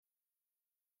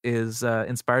is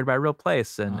inspired by a real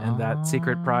place, and that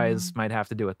secret prize might have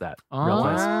to do with that real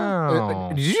place. Wow.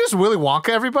 Did you just Willy Wonka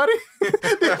everybody?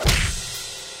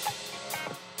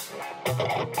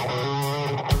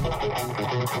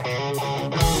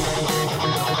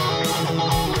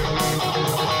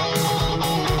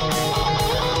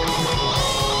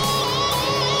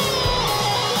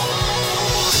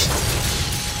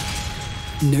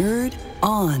 Nerd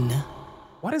On.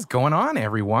 What is going on,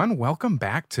 everyone? Welcome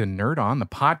back to Nerd On, the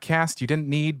podcast you didn't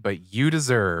need, but you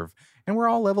deserve. And where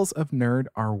all levels of nerd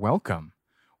are welcome.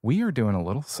 We are doing a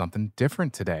little something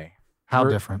different today. How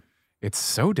different? It's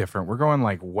so different. We're going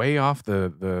like way off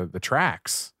the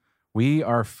tracks. We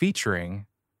are featuring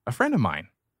a friend of mine,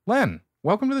 Len.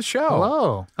 Welcome to the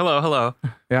show. Hello. Hello.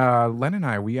 Len and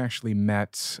I, we actually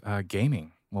met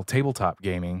gaming. Well, tabletop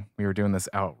gaming. We were doing this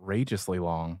outrageously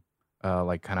long,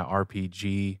 like kind of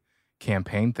RPG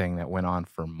campaign thing that went on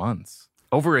for months.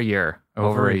 Over a year.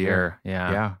 Over a year.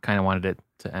 Yeah. Kind of wanted it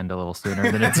to end a little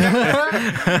sooner than it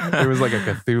It was like a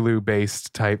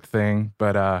Cthulhu-based type thing.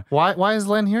 But Why is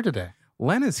Len here today?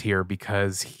 Len is here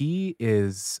because he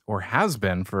is, or has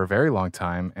been for a very long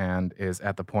time, and is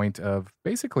at the point of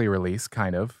basically release,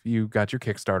 kind of. You got your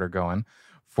Kickstarter going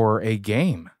for a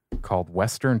game called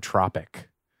Western Tropic.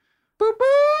 Boop,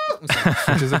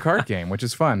 boop. Which is a card game, which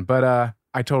is fun. But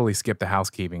I totally skipped the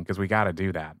housekeeping because we got to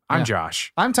do that. I'm Yeah.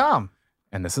 Josh. I'm Tom.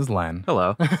 And this is Len.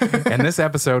 Hello. And this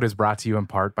episode is brought to you in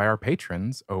part by our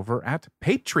patrons over at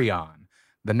Patreon.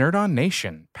 The Nerd On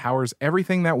Nation powers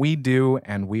everything that we do,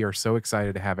 and we are so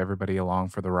excited to have everybody along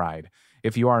for the ride.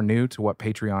 If you are new to what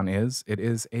Patreon is, it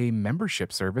is a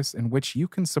membership service in which you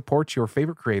can support your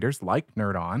favorite creators like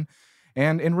Nerd On,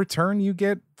 and in return, you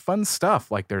get fun stuff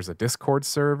like there's a Discord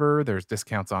server, there's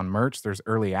discounts on merch, there's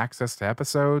early access to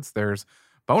episodes, there's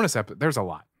bonus episodes, there's a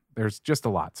lot. There's just a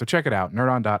lot. So check it out,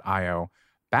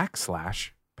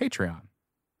 nerdon.io/Patreon.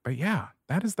 But yeah,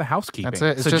 that is the housekeeping. That's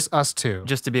it. It's So just us two.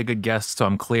 Just to be a good guest, so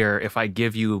I'm clear, if I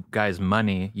give you guys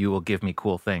money, you will give me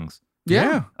cool things.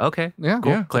 Yeah. Okay. Yeah.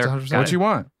 Cool. Yeah. Clear. That's 100%. Got What it. you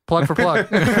want? Plug for plug.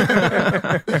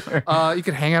 You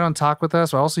can hang out and talk with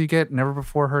us. Also, you get never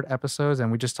before heard episodes,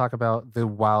 and we just talk about the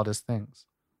wildest things.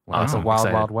 It's the Awesome. wild,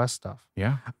 Excited. wild west stuff.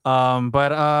 Yeah.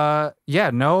 Yeah,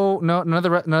 none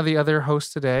of the other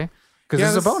hosts today because Yeah,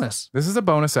 this is a bonus. This is a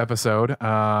bonus episode.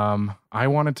 I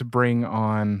wanted to bring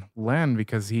on Len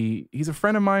because he's a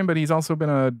friend of mine, but he's also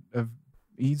been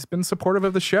he's been supportive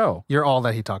of the show. You're all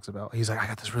that he talks about. He's like, I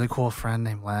got this really cool friend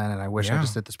named Len, and I wish I Yeah.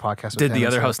 just did this podcast with Did him. the And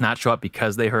other so- host not show up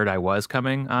because they heard I was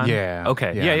coming on? Yeah.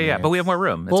 Okay. Yeah, Yeah. I mean, But we have more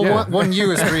room. It's Well, good. one you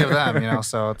is three of them,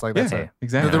 so it's like that's Yeah, it.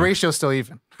 exactly. The ratio's still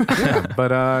even. Yeah,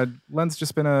 but Len's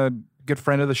just been a good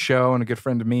friend of the show and a good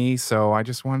friend to me. So I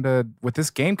just wanted to, with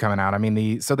this game coming out, I mean,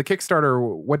 the Kickstarter,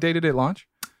 what day did it launch?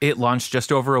 It launched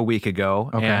just over a week ago,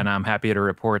 Okay. and I'm happy to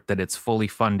report that it's fully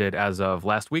funded as of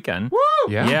last weekend.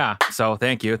 Yeah. So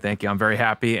thank you. I'm very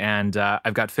happy, and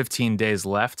I've got 15 days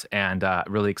left, and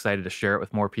really excited to share it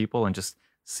with more people and just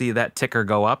see that ticker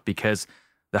go up because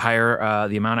the higher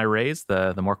the amount I raise,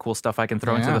 the more cool stuff I can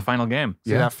throw into Yeah. the final game.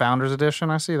 See that Founders Edition?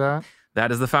 I see that.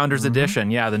 That is the Founders Edition.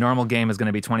 Yeah, the normal game is going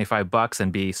to be $25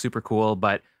 and be super cool,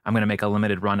 but I'm going to make a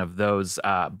limited run of those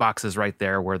boxes right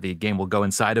there where the game will go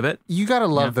inside of it. You gotta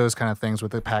love those kind of things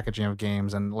with the packaging of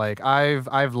games, and like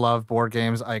I've loved board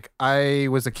games. Like I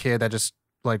was a kid that just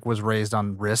like was raised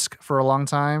on Risk for a long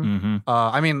time. Mm-hmm.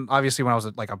 I mean, obviously when I was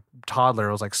like a toddler,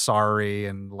 it was like Sorry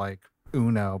and like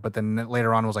Uno, but then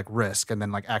later on it was like Risk, and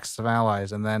then like Axis of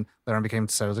Allies, and then later on became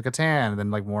Settlers of Catan, and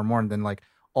then like more and more, and then like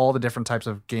all the different types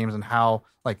of games, and how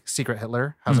like Secret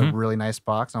Hitler has a really nice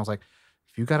box, and I was like,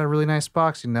 if you got a really nice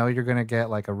box, you're gonna get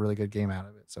like a really good game out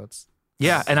of it. So it's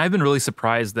Yeah, and I've been really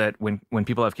surprised that when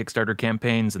people have Kickstarter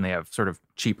campaigns and they have sort of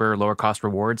cheaper, lower cost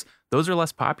rewards, those are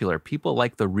less popular. People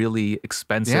like the really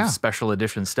expensive Yeah. special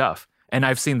edition stuff. And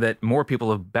I've seen that more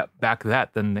people have backed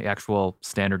that than the actual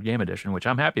standard game edition, which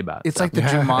I'm happy about. It's So- like the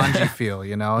Jumanji feel, It's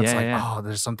Yeah, like, yeah. oh,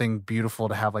 there's something beautiful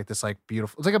to have like this like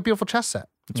beautiful. It's like a beautiful chess set.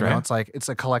 That's right. It's like it's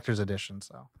a collector's edition.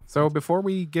 So before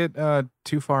we get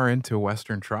too far into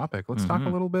Western Tropic, let's talk a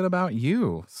little bit about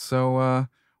you. So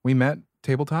we met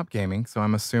tabletop gaming. So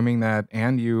I'm assuming that,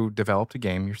 and you developed a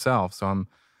game yourself. So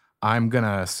I'm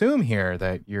gonna assume here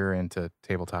that you're into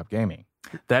tabletop gaming.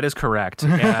 That is correct.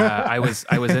 I was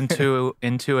into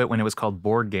it when it was called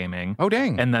board gaming. Oh,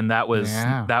 dang. And then that was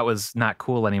Yeah. not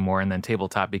cool anymore. And then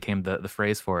tabletop became the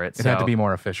phrase for it. It had to be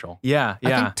more official. Yeah, I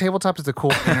yeah. think tabletop is a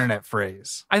cool internet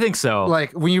phrase. I think so.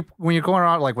 Like when you're going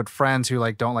around like with friends who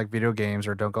like don't like video games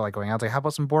or don't go like going out, it's like, how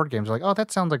about some board games? You're like, oh,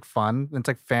 that sounds like fun. And it's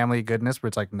like family goodness, but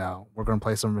it's like, no, we're gonna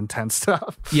play some intense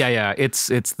stuff. yeah. It's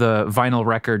the vinyl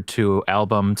record to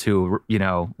album to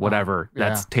whatever.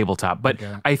 That's yeah. tabletop. But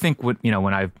Okay. I think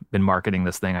when I've been marketing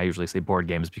this thing, I usually say board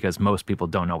games because most people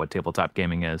don't know what tabletop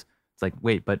gaming is. It's like,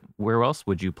 wait, but where else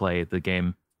would you play the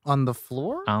game? On the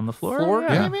floor? On the floor? Floor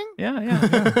Yeah. gaming? Yeah.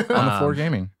 On the floor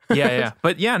gaming. yeah.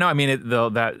 But yeah, no, I mean,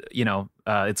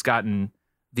 it's gotten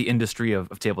the industry of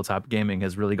tabletop gaming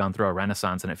has really gone through a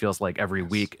renaissance, and it feels like every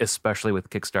week, especially with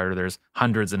Kickstarter, there's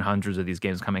hundreds and hundreds of these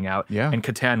games coming out. Yeah. And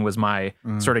Catan was my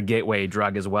sort of gateway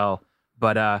drug as well.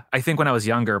 But I think when I was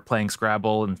younger, playing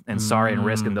Scrabble and Sorry and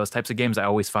Risk and those types of games, I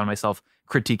always found myself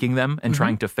critiquing them and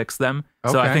trying to fix them.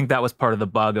 So I Okay. think that was part of the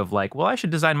bug of like, well, I should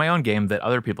design my own game that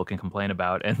other people can complain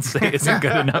about and say isn't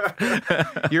good enough.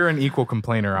 You're an equal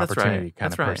complainer That's opportunity right.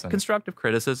 kind That's of right. person. Constructive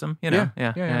criticism, Yeah.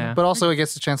 Yeah. But also it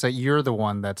gets the chance that you're the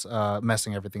one that's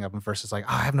messing everything up and versus like,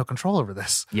 oh, I have no control over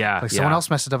this. Yeah. Like someone else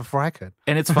messed it up before I could.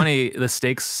 And it's funny, the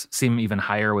stakes seem even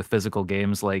higher with physical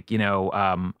games. Like,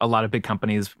 a lot of big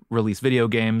companies release video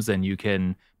games and you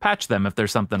can patch them if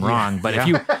there's something wrong. But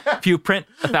if you print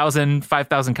 1,000,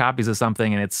 5,000 copies of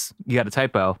something and you got a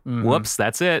typo, whoops,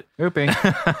 that's it. Ooping.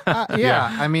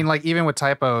 Yeah. I mean, like even with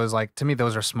typos, like to me,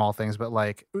 those are small things, but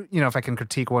like, if I can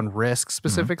critique one Risk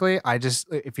specifically,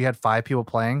 if you had 5 people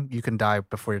playing, you can die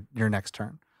before your next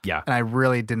turn. Yeah. And I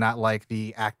really did not like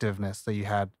the activeness that you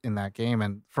had in that game.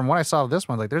 And from what I saw of this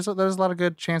one, like there's a lot of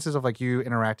good chances of like you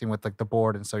interacting with like the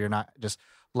board. And so you're not just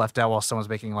left out while someone's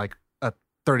making like a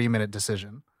 30-minute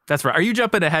decision. That's right. Are you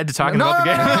jumping ahead to talking about the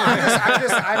game? No.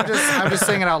 I'm just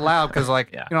saying it out loud because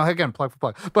like, again, plug for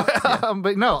plug.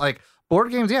 But no, like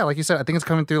board games, yeah, like you said, I think it's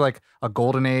coming through like a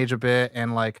golden age a bit.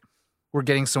 And like we're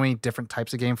getting so many different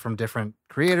types of games from different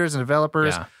creators and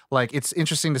developers. Yeah. Like it's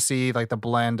interesting to see like the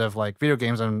blend of like video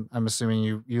games. I'm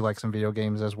assuming you like some video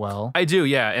games as well. I do,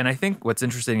 yeah. And I think what's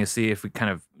interesting to see if we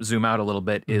kind of zoom out a little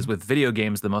bit is with video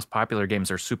games, the most popular games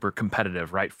are super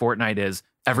competitive, right? Fortnite is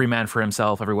every man for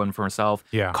himself, everyone for himself.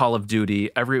 Yeah. Call of Duty,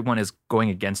 everyone is going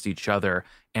against each other.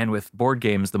 And with board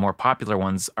games, the more popular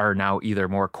ones are now either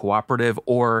more cooperative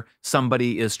or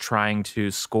somebody is trying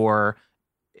to score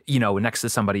next to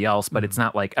somebody else, but it's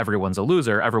not like everyone's a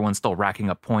loser. Everyone's still racking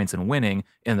up points and winning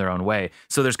in their own way.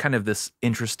 So there's kind of this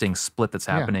interesting split that's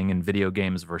happening in video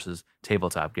games versus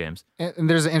tabletop games. And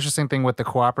there's an interesting thing with the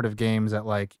cooperative games that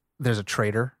like there's a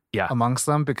traitor amongst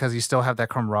them because you still have that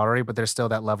camaraderie, but there's still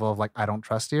that level of like, I don't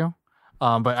trust you.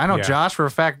 But I know Josh for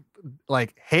a fact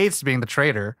like hates being the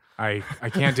traitor. I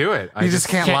can't do it. You just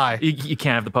can't lie. You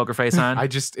can't have the poker face on.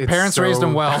 Parents raised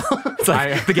him well. It's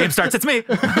like, the game starts, it's me.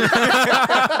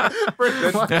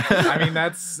 I mean,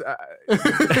 that's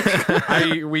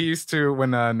we used to when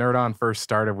Nerd On first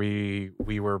started. We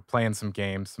were playing some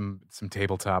games, some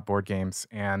tabletop board games,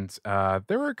 and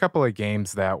there were a couple of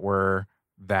games that were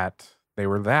that. They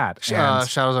were that. And,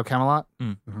 Shadows of Camelot.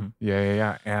 Mm-hmm.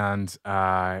 Yeah. And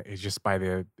it's just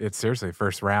it's seriously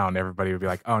first round. Everybody would be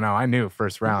like, "Oh no, I knew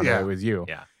first round that it was you."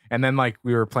 Yeah. And then like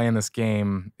we were playing this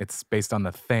game. It's based on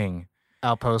The Thing.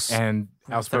 Outpost. And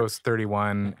Outpost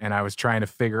 31, and I was trying to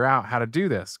figure out how to do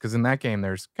this because in that game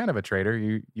there's kind of a traitor.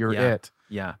 You're it.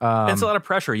 Yeah, it's a lot of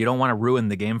pressure. You don't want to ruin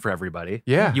the game for everybody.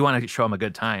 Yeah, you want to show them a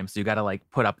good time, so you got to like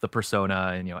put up the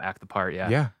persona and act the part.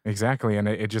 Yeah, exactly. And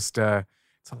it just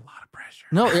it's a lot of pressure.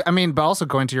 No, I mean, but also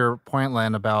going to your point,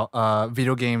 Len, about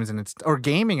video games or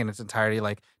gaming in its entirety,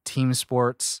 like team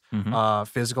sports,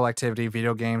 physical activity,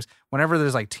 video games. Whenever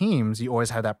there's like teams, you always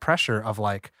have that pressure of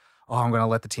like, oh, I'm going to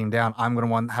let the team down. I'm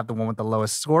going to have the one with the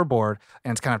lowest scoreboard.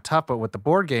 And it's kind of tough. But with the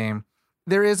board game,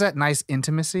 there is that nice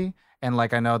intimacy. And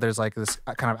like, I know there's like this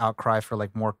kind of outcry for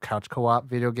like more couch co-op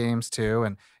video games too.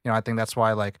 And, I think that's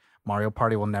why like Mario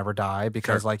Party will never die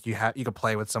because like you could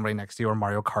play with somebody next to you or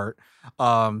Mario Kart,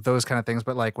 those kind of things.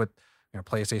 But like with,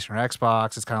 PlayStation or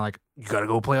Xbox, it's kind of like, you got to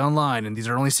go play online. And these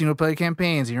are only single player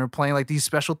campaigns. And you're playing like these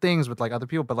special things with like other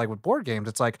people. But like with board games,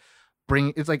 it's like,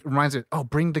 reminds me,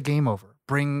 bring the game over.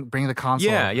 Bring the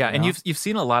console. Yeah. over, And you've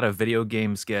seen a lot of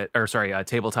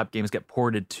tabletop games get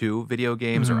ported to video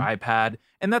games or iPad,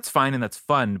 and that's fine and that's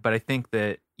fun. But I think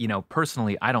that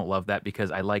personally, I don't love that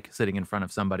because I like sitting in front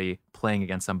of somebody playing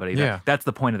against somebody. That's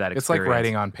the point of that experience. It's like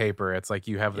writing on paper. It's like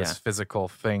you have this physical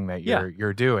thing that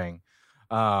you're doing.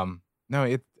 No,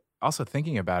 it also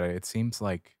thinking about it. It seems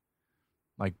like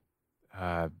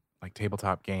like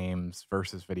tabletop games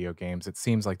versus video games, it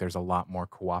seems like there's a lot more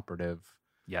cooperative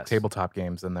Yes. tabletop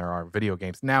games than there are video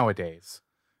games nowadays.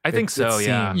 I think so,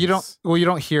 yeah. You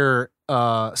don't hear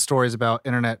stories about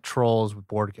internet trolls with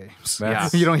board games.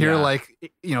 That's- You don't hear yeah. like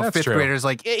That's fifth true. graders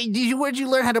like, hey, where'd you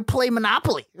learn how to play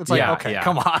Monopoly? It's like, Yeah, okay, yeah.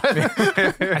 come on.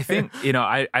 I think,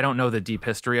 I don't know the deep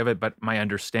history of it, but my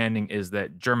understanding is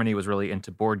that Germany was really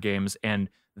into board games and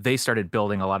they started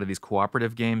building a lot of these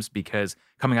cooperative games because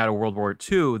coming out of World War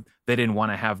II, they didn't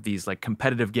want to have these like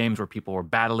competitive games where people were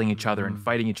battling each other and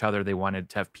fighting each other. They wanted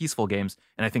to have peaceful games.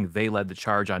 And I think they led the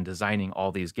charge on designing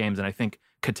all these games. And I think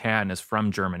Catan is from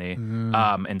Germany.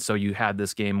 And so you had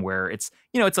this game where it's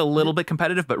a little bit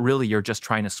competitive, but really you're just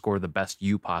trying to score the best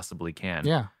you possibly can.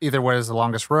 Yeah. Either way is the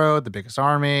longest road, the biggest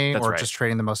army, That's or right. just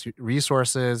trading the most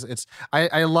resources.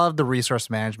 I love the resource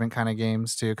management kind of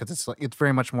games too, because it's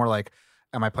very much more like,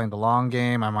 am I playing the long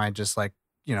game? Am I just like,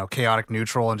 chaotic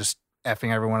neutral and just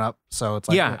effing everyone up? So it's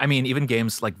like, Yeah, I mean, even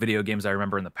games like video games I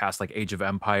remember in the past, like Age of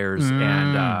Empires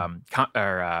and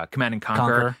Command and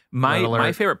Conquer. My Red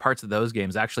Alert. favorite parts of those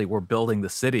games actually were building the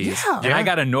cities, Yeah. and I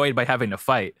got annoyed by having to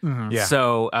fight. Mhm. Yeah.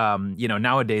 So,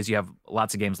 nowadays you have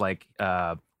lots of games like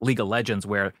League of Legends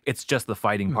where it's just the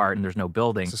fighting part and there's no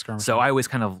building. It's a skirmish. So I always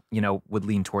kind of, would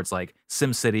lean towards like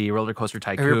SimCity, Roller Coaster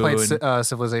Tycoon. Have you ever played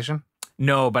Civilization?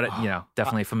 No, but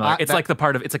definitely familiar. It's that-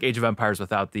 like it's like Age of Empires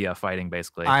without the fighting,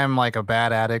 basically. I am like a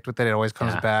bad addict with it. It always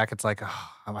comes Yeah. back. It's like,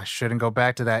 I shouldn't go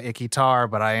back to that icky tar,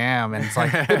 but I am. And it's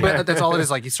like, but that's all it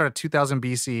is. Like you start at 2000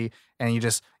 BC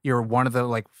and you're one of the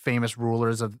like famous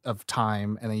rulers of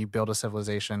time. And then you build a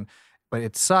civilization. But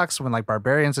it sucks when like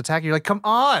barbarians attack you. You're like, come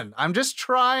on, I'm just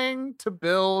trying to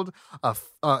build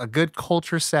a good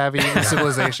culture savvy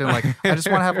civilization. Like I just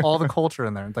want to have all the culture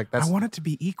in there. Like I that's want it to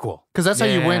be equal. because that's how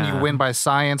you win. You Yeah. win by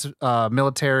science,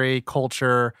 military,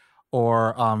 culture,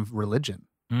 or religion.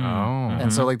 Mm. Oh.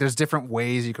 And so like there's different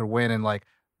ways you could win, and like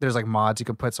there's like mods you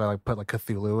could put. So I like put like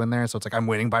Cthulhu in there. So it's like I'm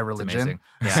winning by It's religion. amazing.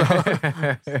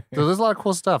 Yeah. So there's a lot of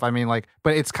cool stuff. I mean, like,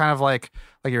 but it's kind of like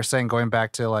you're saying, going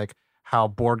back to like how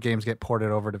board games get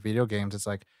ported over to video games. It's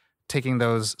like taking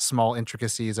those small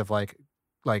intricacies of like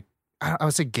I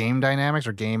would say game dynamics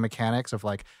or game mechanics of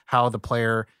like how the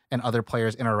player and other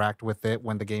players interact with it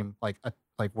when the game like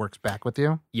works back with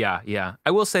you. Yeah.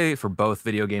 I will say for both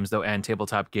video games though and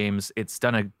tabletop games, it's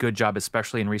done a good job,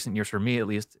 especially in recent years for me, at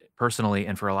least personally,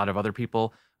 and for a lot of other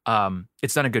people.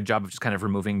 It's done a good job of just kind of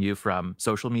removing you from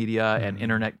social media and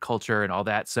internet culture and all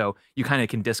that, so you kind of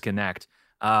can disconnect.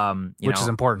 Which is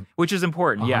important. Which is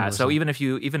important, yeah. So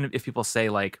 100%. even if people say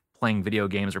like playing video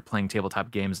games or playing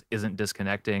tabletop games isn't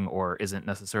disconnecting or isn't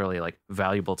necessarily like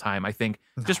valuable time, I think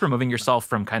just removing yourself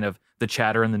from kind of the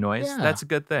chatter and the noise, Yeah. that's a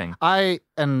good thing. I've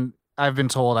been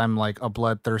told I'm like a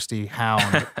bloodthirsty hound.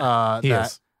 He that,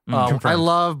 is. I Confirmed.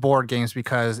 love board games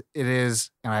because it is,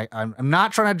 and I'm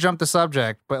not trying to jump the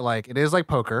subject, but like it is like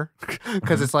poker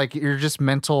because it's like you're just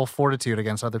mental fortitude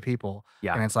against other people.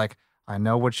 Yeah. And it's like, I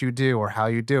know what you do or how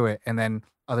you do it. And then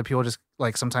other people just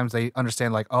like, sometimes they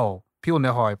understand like, oh, people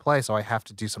know how I play, so I have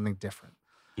to do something different.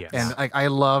 Yes. And like, I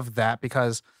love that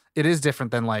because it is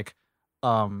different than like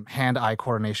hand-eye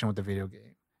coordination with the video game.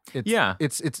 It's, Yeah.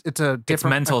 It's a different. It's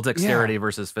mental yeah. dexterity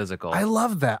versus physical. I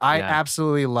love that. I Yeah.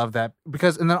 absolutely love that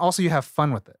because, and then also you have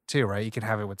fun with it too, right? You can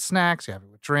have it with snacks, you have it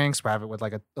with drinks, you have it with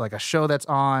like a show that's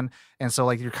on, and so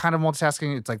like you're kind of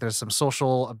multitasking. It's like there's some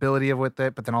social ability with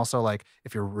it, but then also like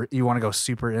if you want to go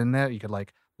super in there, you could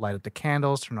like light up the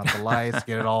candles, turn off the lights,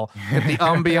 get the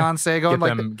ambiance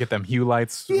going. Get them hue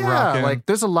lights Yeah, rocking. like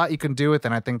there's a lot you can do with it.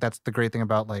 And I think that's the great thing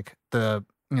about like the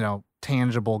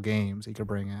tangible games you could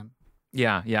bring in.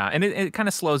 Yeah, and it kind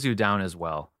of slows you down as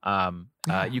well.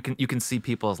 Yeah. You can see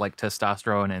people's like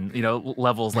testosterone and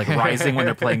levels like rising when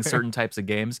they're playing certain types of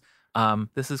games.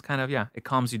 This is kind of it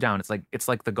calms you down. It's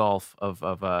like the golf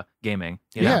of gaming.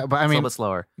 you know? Yeah, but I It's a mean, little bit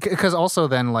slower. Because also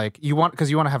then like you want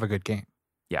to have a good game.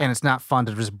 Yeah. And it's not fun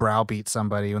to just browbeat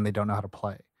somebody when they don't know how to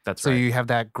play. That's So right. you have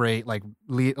that great like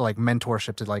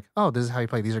mentorship to like, oh, this is how you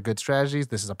play. These are good strategies.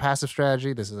 This is a passive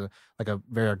strategy. This is a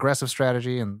very aggressive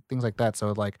strategy and things like that.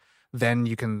 So like then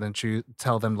you can then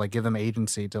tell them like give them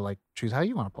agency to like choose how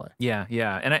you want to play. Yeah,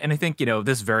 and I think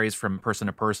this varies from person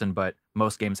to person, but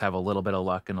most games have a little bit of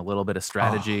luck and a little bit of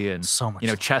strategy, and so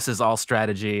much. chess is all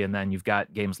strategy, and then you've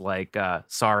got games like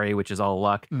Sorry, which is all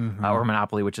luck, Mhm. or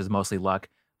Monopoly, which is mostly luck.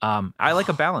 I like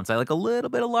a balance. I like a little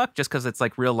bit of luck just because it's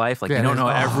like real life. Like Yeah, you don't know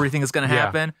it is. everything is going to Yeah.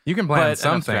 happen. you can plan but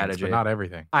some enough things, strategy. but not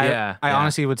everything. I Yeah.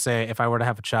 honestly would say if I were to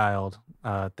have a child,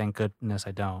 thank goodness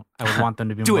I don't. I would want them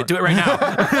to be Do it right now.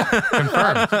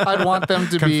 Confirmed. I'd want them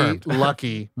to Confirmed. be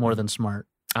lucky more than smart.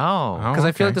 Oh, Because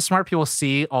I feel like okay. the smart people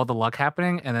see all the luck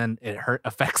happening and then it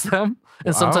affects them.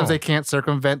 And sometimes Wow. they can't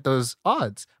circumvent those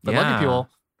odds. But Yeah. lucky people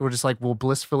were just like, will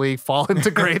blissfully fall into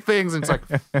great things. And it's like,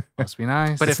 must be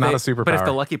nice. but It's if not they, a superpower. But if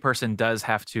the lucky person does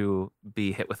have to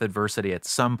be hit with adversity at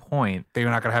some point, they're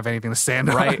not going to have anything to stand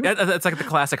right? on. That's like the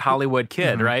classic Hollywood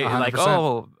kid, Mhm, right? Like, 100%.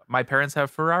 oh, my parents have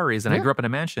Ferraris, and I Yeah. grew up in a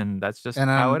mansion. That's just And,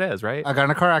 how it is, right? I got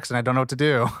in a car accident. I don't know what to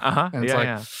do. Uh-huh. And it's Yeah, like,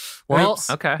 yeah. well, Oops.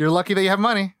 Okay. you're lucky that you have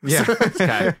money. Yeah.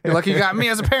 Okay. You're lucky you got me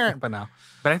as a parent, but no.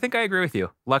 But I think I agree with you.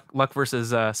 Luck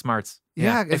versus smarts.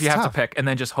 Yeah, if it's you have tough. to pick, and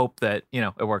then just hope that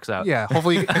it works out. Yeah,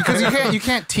 hopefully, because you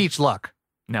can't teach luck.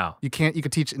 No. You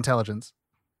could teach intelligence.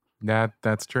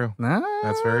 That's true. Nah.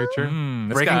 That's very true.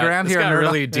 This Breaking got, ground this here, got nerd.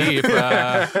 really deep.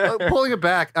 Pulling it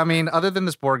back, I mean, other than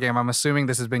this board game, I'm assuming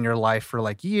this has been your life for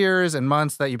like years and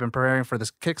months that you've been preparing for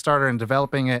this Kickstarter and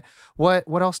developing it. What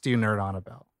else do you nerd on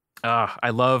about? I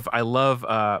love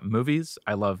movies.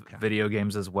 I love Okay. video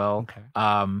games as well.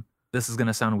 Okay. This is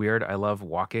gonna sound weird. I love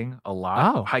walking a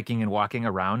lot, Oh. hiking and walking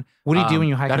around. What do you do when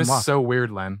you hike That and is walk? so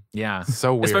weird, Len. Yeah,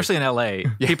 So weird. especially in LA.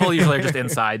 Yeah. People usually are just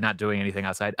inside, not doing anything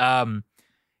outside.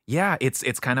 Yeah,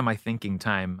 it's kind of my thinking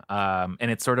time, and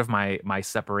it's sort of my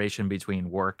separation between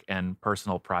work and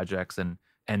personal projects and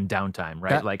downtime. Right,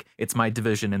 That- like it's my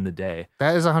division in the day.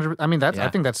 That is 100. I mean, I Yeah.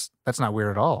 think that's not weird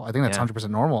at all. I think that's Yeah.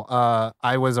 100% normal.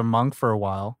 I was a monk for a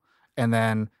while, and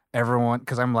then everyone,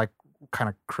 because I'm like kind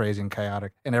of crazy and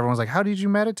chaotic, and everyone's like, "How did you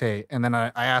meditate?" And then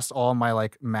I asked all my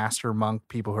like master monk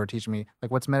people who are teaching me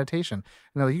like, "What's meditation?"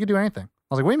 And they're like, "You could do anything."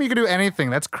 I was like, "What do you mean you could do anything?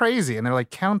 That's crazy." And they're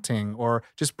like, counting or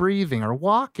just breathing or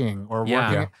walking or Yeah.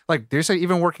 working. Yeah. Like they say,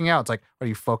 even working out. It's like, are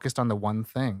you focused on the one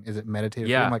thing? Is it meditative?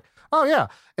 Yeah. I'm like, oh yeah.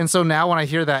 And so now when I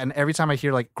hear that, and every time I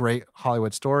hear like great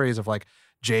Hollywood stories of like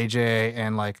JJ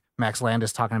and like Max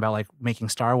Landis talking about like making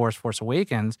Star Wars Force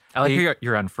Awakens. I like they-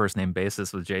 you're on first name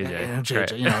basis with JJ. Yeah, It's great.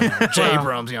 JJ, you know, J Well,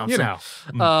 Abrams, you know, what I'm You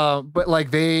saying? know. But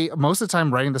like they most of the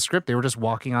time writing the script, they were just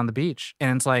walking on the beach,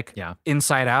 and it's like Yeah.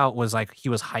 Inside Out was like he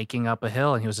was hiking up a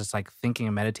hill, and he was just like thinking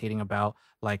and meditating about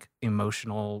like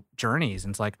emotional journeys.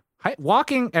 And it's like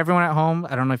walking. Everyone at home,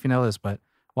 I don't know if you know this, but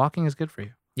walking is good for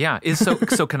you. Yeah.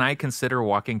 So can I consider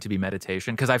walking to be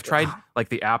meditation? Because I've tried like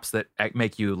the apps that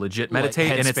make you legit Like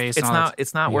meditate, and Headspace it's and all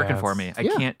that. not working Yeah, for me.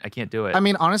 Yeah. I can't do it. I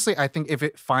mean, honestly, I think if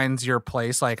it finds your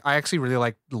place, like I actually really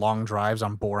like long drives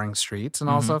on boring streets and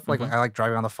all Mhm, stuff. Like mhm. I like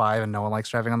driving on the 5, and no one likes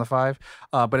driving on the 5.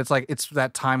 But it's like it's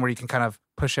that time where you can kind of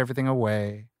push everything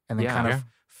away and then Yeah. kind Yeah. of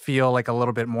feel like a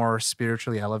little bit more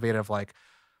spiritually elevated. Of like,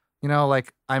 you know,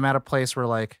 like I'm at a place where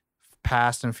like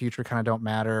past and future kind of don't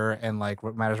matter, and like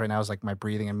what matters right now is like my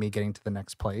breathing and me getting to the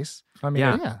next place. I mean,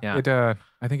 yeah, yeah.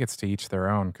 I think it's to each their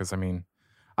own because I mean,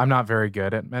 I'm not very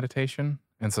good at meditation,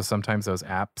 and so sometimes those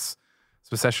apps,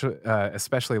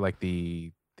 especially like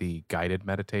the guided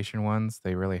meditation ones,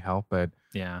 they really help. But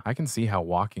Yeah. I can see how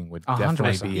walking would 100%.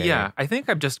 definitely be. Yeah. I think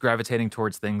I'm just gravitating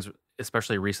towards things,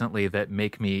 especially recently, that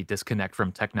make me disconnect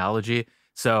from technology.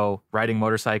 So riding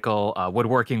motorcycle,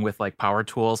 woodworking with like power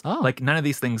tools, Oh. like none of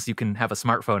these things you can have a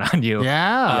smartphone on you.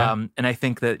 Yeah. And I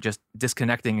think that just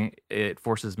disconnecting it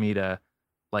forces me to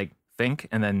like think,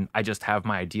 and then I just have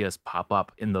my ideas pop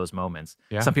up in those moments.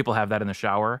 Yeah. Some people have that in the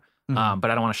shower, Mhm.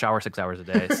 but I don't want to shower 6 hours a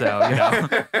day. So you know,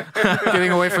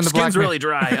 Getting away from the black skin's man. really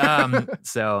dry.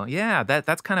 So yeah,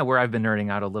 that's kind of where I've been nerding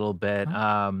out a little bit.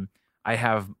 I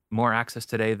have more access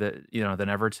today than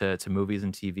ever to movies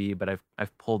and TV, but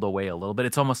I've pulled away a little bit.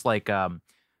 It's almost like an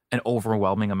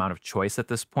overwhelming amount of choice at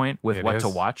this point with It what to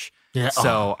is. watch. Yeah.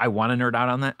 So I want to nerd out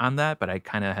on that, but I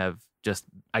kind of have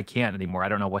I can't anymore. I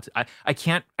don't know what I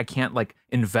can't like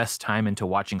invest time into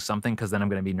watching something because then I'm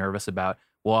going to be nervous about,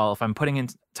 well, if I'm putting in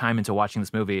time into watching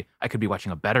this movie, I could be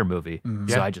watching a better movie. Mhm.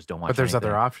 So Yeah. I just don't watch. But there's other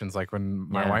anything. options. Like when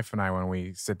my Yeah. wife and I, when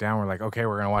we sit down, we're like, okay,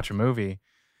 we're gonna watch a movie,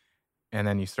 and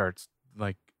then you start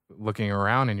like looking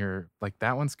around, and you're like,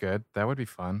 that one's good. That would be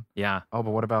fun. Yeah. Oh, but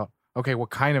what about? Okay, what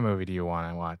kind of movie do you want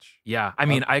to watch? Yeah. I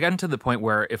mean, I got to the point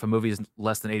where if a movie is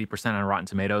less than 80% on Rotten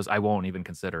Tomatoes, I won't even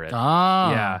consider it. Ah,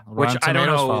 Yeah, Rotten which I don't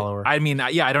Tomatoes know. follower. I mean,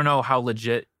 yeah, I don't know how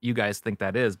legit you guys think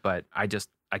that is, but I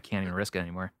can't even risk it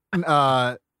anymore.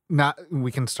 Not we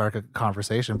can start a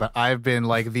conversation, but I've been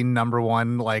like the number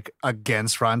one like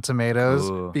against Rotten Tomatoes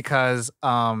Ooh. because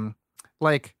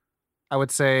like I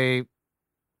would say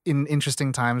in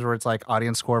interesting times where it's like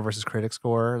audience score versus critic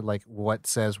score, like what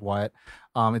says what,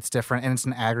 it's different and it's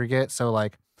an aggregate. So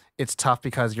like it's tough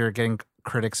because you're getting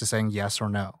critics to saying yes or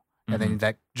no. And then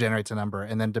that generates a number.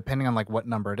 And then depending on like what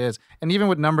number it is, and even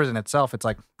with numbers in itself, it's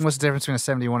like, what's the difference between a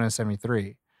 71 and a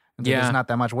 73? And Yeah. It's not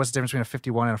that much. What's the difference between a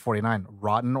 51 and a 49?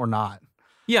 Rotten or not?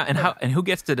 Yeah, and who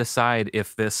gets to decide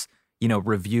if this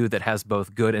review that has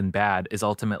both good and bad is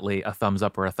ultimately a thumbs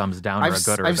up or a thumbs down or a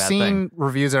good or a I've bad seen thing.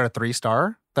 reviews that are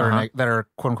 3-star that Uh-huh. are that are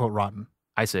quote unquote rotten.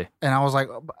 I see. And I was like,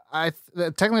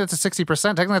 technically that's a 60%.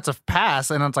 Technically that's a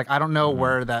pass. And it's like, I don't know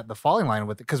where the falling line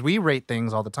with it, because we rate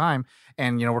things all the time,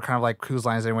 and we're kind of like whose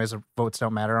lines anyways, votes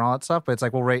don't matter and all that stuff. But it's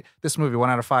like we'll rate this movie 1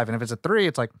 out of 5, and if it's a 3,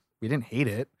 it's like we didn't hate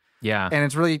it. Yeah. And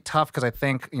it's really tough because I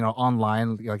think,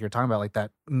 online, like you're talking about, like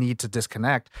that need to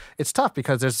disconnect. It's tough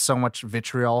because there's so much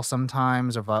vitriol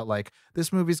sometimes about like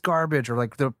this movie's garbage, or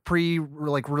like the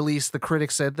release, the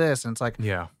critics said this. And it's like,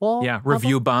 Yeah. well, Yeah,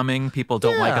 review bombing. People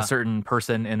don't like Yeah. a certain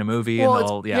person in a movie, Well, and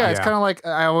it's, they'll it's kind of like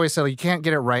I always say, like, you can't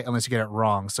get it right unless you get it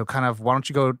wrong. So kind of why don't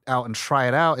you go out and try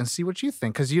it out and see what you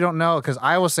think? Because you don't know. Because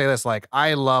I will say this, like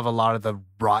I love a lot of the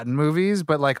rotten movies,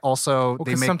 but like also Well,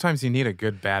 they 'cause make sometimes you need a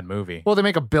good bad movie. well, they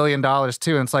make $1 billion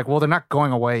too, and it's like, well, they're not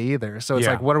going away either. So it's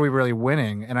Yeah. like, what are we really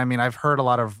winning? And I mean, I've heard a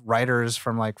lot of writers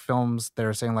from like films that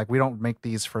are saying like, we don't make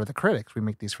these for the critics, we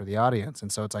make these for the audience.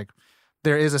 And so it's like,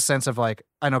 there is a sense of like,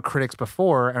 I know critics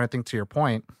before, and I think to your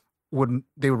point, would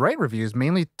write reviews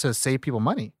mainly to save people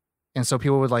money. And so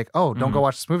people would like, oh, don't go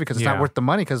watch this movie because it's not Yeah. worth the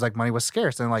money, because like money was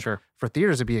scarce. And like Sure. for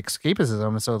theaters, it'd be escapism.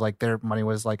 And so like their money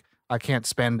was like, I can't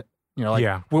spend, like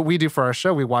Yeah. what we do for our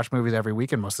show, we watch movies every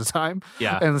weekend most of the time.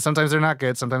 Yeah. And sometimes they're not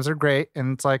good, sometimes they're great.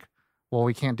 And it's like, well,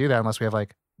 we can't do that unless we have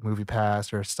like Movie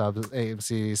Pass or Stubs,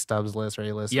 AMC Stubs list or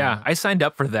A-list. Yeah, I signed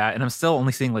up for that, and I'm still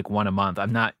only seeing like one a month.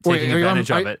 I'm not Wait, taking are you on-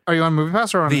 advantage of are- it. Are you on Movie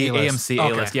Pass or on The A-list? AMC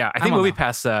Okay. A-list, yeah. I I'm think on Movie that.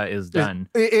 Pass is done.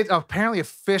 It apparently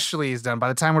officially is done. By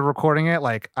the time we're recording it,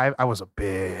 like I was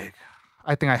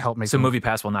I think I helped make So the- Movie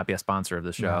Pass will not be a sponsor of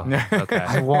the show. No. Okay.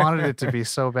 I wanted it to be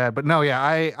so bad, but no, yeah,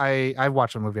 I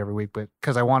watch a movie every week, but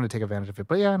because I wanted to take advantage of it.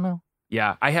 But yeah, no,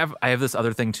 Yeah, I have this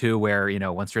other thing too, where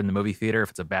once you're in the movie theater, if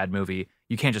it's a bad movie,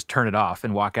 you can't just turn it off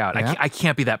and walk out. Yeah. I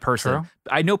can't be that person. True.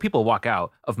 I know people walk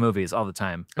out of movies all the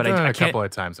time, but I've done it I a can't. couple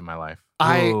of times in my life.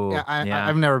 Ooh, yeah.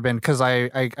 I've never been, because I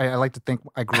like to think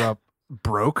I grew up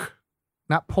broke.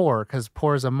 Not poor, because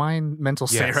poor is a mental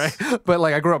state, Yes. right? But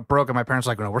like I grew up broke, and my parents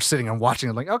were like, no, we're sitting and watching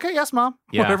it. Like, okay, yes, mom,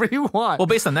 Yeah. whatever you want. Well,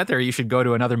 based on that, you should go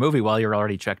to another movie while you're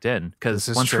already checked in, because This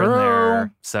is once you're in there,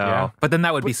 true. so. Yeah. But then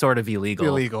that would be sort of illegal.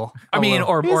 illegal. I mean,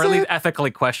 or Is at least it?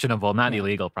 ethically questionable, not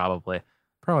illegal, probably.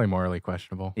 Probably morally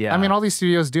questionable. Yeah. I mean, all these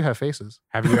studios do have faces.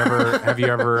 Have you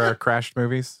ever crashed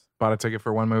movies? Bought a ticket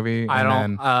for one movie I and don't.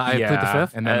 then I plead the Yeah.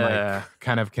 fifth. and then Uh, like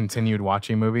kind of continued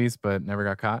watching movies but never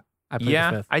got caught? I plead the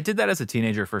yeah, fifth. I did that as a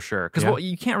teenager for sure. Because Yeah.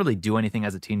 you can't really do anything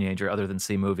as a teenager other than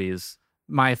see movies.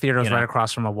 My theater was You know. right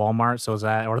across from a Walmart, so is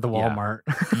that or the Yeah. Walmart?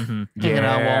 Mhm. Hanging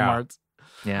out at Yeah. Walmarts.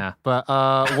 Yeah. But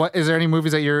what is there any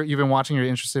movies that you've been watching you're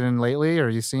interested in lately, or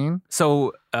you seen?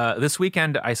 So this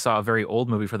weekend, I saw a very old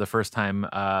movie for the first time,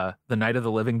 The Night of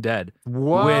the Living Dead.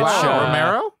 Whoa, Which,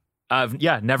 Romero?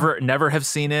 Yeah, never have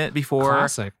seen it before.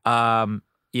 Classic. And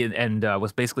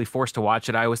was basically forced to watch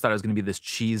it. I always thought it was going to be this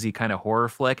cheesy kind of horror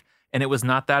flick, and it was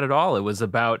not that at all. It was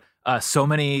about so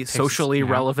many socially yeah.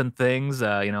 relevant things.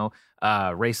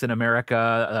 Race in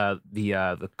America,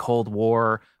 the Cold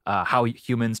War, how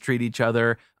humans treat each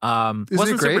other. it Wasn't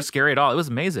super great? scary at all. It was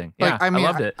amazing. Like, Yeah, I mean, I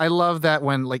loved it. I love that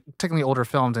when like technically older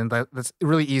films, and that's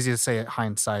really easy to say at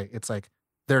hindsight. It's like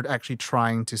they're actually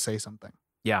trying to say something,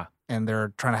 Yeah. and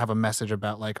they're trying to have a message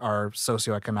about like our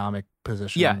socioeconomic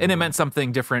position. Yeah, and it meant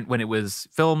something different when it was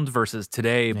filmed versus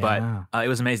today, but Yeah. it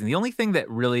was amazing. The only thing that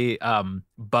really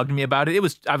bugged me about it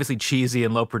was obviously cheesy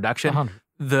and low production.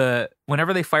 100.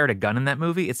 Whenever they fired a gun in that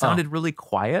movie, it sounded really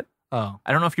quiet. Oh,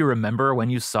 I don't know if you remember when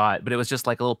you saw it, but it was just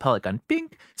like a little pellet gun, bing.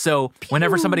 So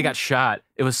whenever somebody got shot,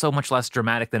 it was so much less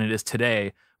dramatic than it is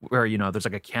today, where there's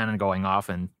like a cannon going off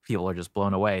and people are just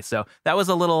blown away. So that was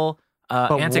a little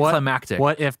what- anticlimactic.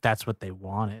 what if that's what they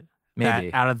wanted? Maybe.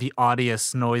 That out of the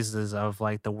audience noises of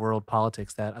like the world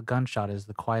politics, that a gunshot is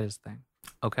the quietest thing.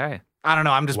 Okay. I don't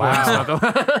know. I'm just Wow. blowing smoke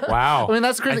up. Wow. I mean,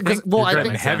 that's crazy. I think Well, You're I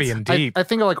getting think heavy and deep. I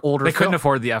think of like older. They couldn't film-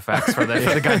 afford the FX for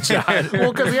the gunshot.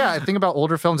 well, because I think about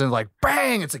older films and like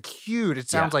bang, it's like huge. It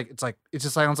sounds like it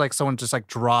just sounds like someone just like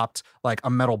dropped like a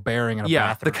metal bearing in a Yeah,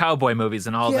 bathroom. the cowboy movies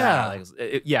and all Yeah. that.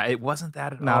 Like, it wasn't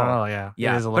that at No, all. no, yeah,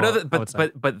 Yeah, It is a but little, I would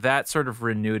say. but that sort of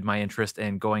renewed my interest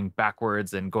in going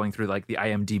backwards and going through like the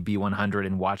IMDb 100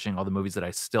 and watching all the movies that I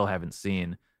still haven't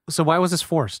seen. So why was this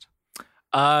forced?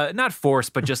 Not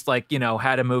forced, but just like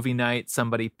had a movie night,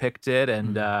 somebody picked it,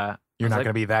 and You're I was not like-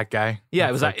 gonna be that guy. yeah, it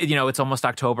That's was like- it's almost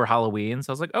October, Halloween,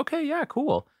 so I was like, okay, yeah,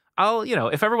 cool. I'll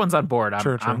if everyone's on board,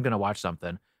 True. I'm gonna watch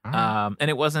something. all right. And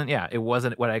it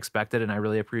wasn't what I expected, and I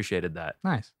really appreciated that.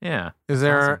 Nice. Yeah. Is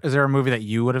there a movie that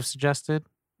you would have suggested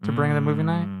to bring to the movie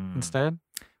night Mm. instead?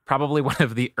 probably one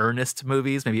of the Ernest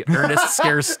movies. Maybe Ernest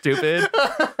Scares Stupid.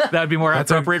 That would be more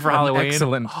appropriate for Halloween.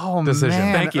 Excellent Oh decision.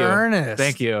 man, Thank you. Ernest.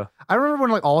 Thank you. I remember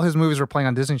when like all his movies were playing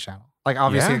on Disney Channel. Like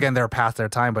obviously Yeah. again they're past their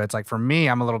time, but it's like for me,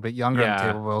 I'm a little bit younger on the Yeah.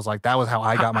 table. But it was like that was how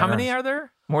I got my. How many Ernest. are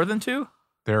there? More than 2?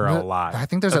 There are a lot. I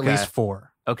think there's at Okay. least 4.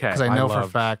 Okay. Because I know for a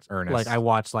love fact, Ernest. like I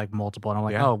watched like multiple, and I'm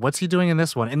like, Yeah. oh, what's he doing in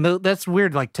this one? And that's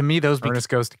weird. Like to me, those Ernest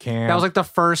Goes to Camp. that was like the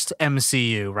first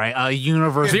MCU, right? A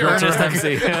universe. The built Ernest around-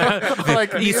 MC.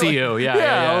 Like, ECU.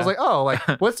 Yeah. I was like, oh, like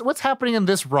what's happening in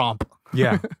this romp?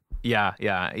 yeah.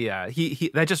 Yeah. He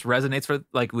that just resonates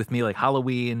with me, like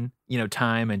Halloween,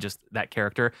 time and just that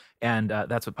character. And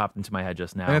that's what popped into my head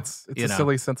just now. And it's you a know.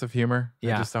 silly sense of humor. I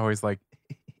Yeah. just always like,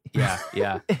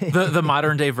 Yeah. The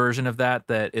modern day version of that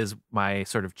is my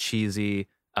sort of cheesy,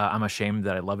 I'm ashamed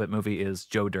that I love it movie is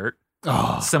Joe Dirt.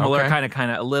 Oh, Similar, okay.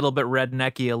 kind of a little bit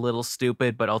rednecky, a little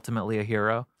stupid, but ultimately a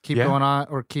hero. keep Yeah. going on,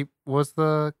 or what's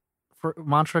the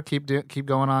mantra? Keep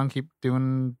going on, keep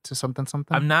doing to something.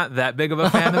 I'm not that big of a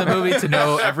fan of the movie to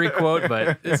know every quote,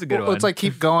 but it's a good Well, one. it's like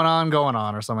keep going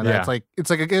on, or something like that. Yeah. It's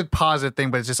like a good positive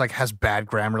thing, but it's just like has bad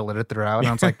grammar littered throughout.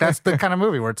 And it's like that's the kind of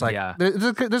movie where it's like Yeah.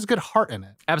 there's good heart in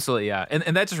it. Absolutely, yeah.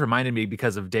 And that just reminded me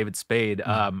because of David Spade.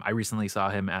 I recently saw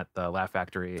him at the Laugh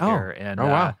Factory Oh. here, and Oh,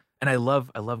 wow. and I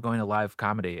love going to live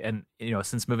comedy. And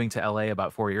since moving to LA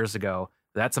about 4 years ago,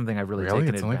 that's something I've really Really?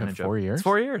 taken It's only been advantage 4 of. years? It's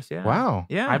 4 years, yeah. wow.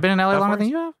 Yeah, I've been in LA About longer 4 than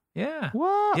years. you have. Yeah,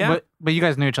 What? Yeah. But you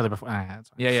guys knew each other before. That's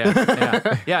fine.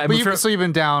 yeah. I But moved from- so you've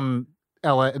been down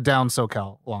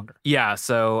SoCal longer. Yeah.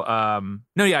 So,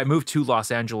 I moved to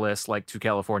Los Angeles, like to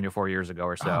California 4 years ago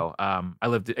or so. I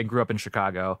lived and grew up in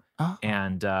Chicago, Oh.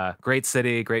 and great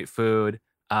city, great food.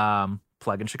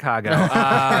 Plug in Chicago.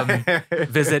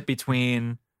 Visit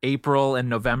between April and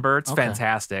November. It's Okay.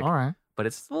 fantastic, All right. but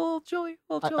it's a little chilly.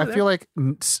 I feel like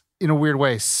in a weird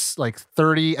way, like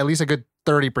 30, at least a good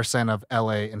 30% of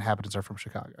LA inhabitants are from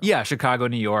Chicago. Yeah, Chicago,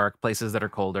 New York, places that are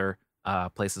colder,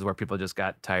 places where people just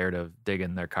got tired of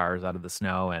digging their cars out of the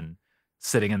snow and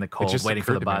sitting in the cold, just waiting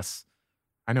for the occurred to me. bus.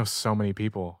 I know so many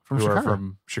people From who are Chicago.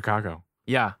 from Chicago.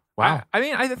 Yeah. Wow. I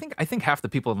mean, I think half the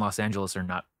people in Los Angeles are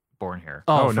not born here.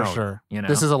 Oh, Oh, for no. sure. You know,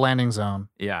 This is a landing zone,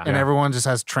 yeah, and everyone just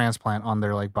has transplant on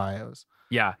their like bios.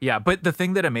 yeah. But the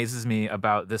thing that amazes me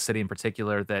about this city in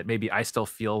particular that maybe I still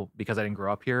feel because I didn't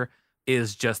grow up here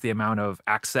is just the amount of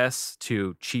access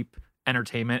to cheap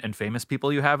entertainment and famous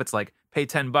people you have. It's like pay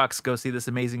 $10, go see this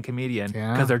amazing comedian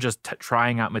because Yeah. they're just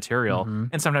trying out material, Mhm.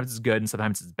 and sometimes it's good and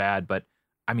sometimes it's bad. But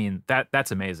I mean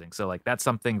that's amazing. So like that's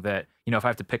something that if I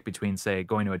have to pick between say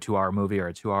going to a 2-hour movie or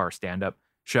a 2-hour stand-up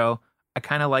show, I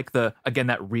kind of like that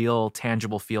real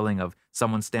tangible feeling of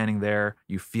someone standing there.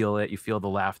 You feel it. You feel the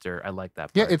laughter. I like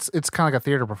that. Yeah, part. it's kind of like a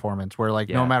theater performance where like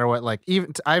no Yeah. matter what, like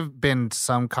even I've been to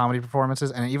some comedy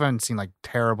performances and even seen like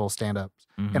terrible stand-ups,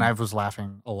 Mhm. and I was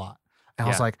laughing a lot. And I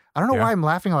was Yeah. like, I don't know Yeah. why I'm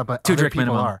laughing a lot, but 2 other drink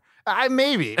people minimum. are.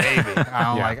 Maybe.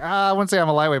 I'm Yeah. like, I wouldn't say I'm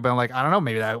a lightweight, but I'm like, I don't know,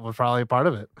 maybe that was probably part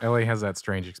of it. LA has that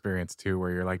strange experience too, where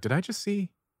you're like, did I just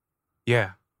see?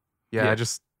 Yeah. Yeah. I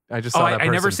just Oh, saw that I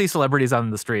never person. see celebrities on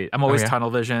the street. I'm always yeah? tunnel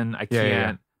vision. I Yeah, yeah,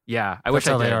 can't. Yeah, I That's wish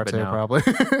I how did. they are but too, no. probably.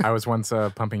 I was once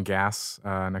pumping gas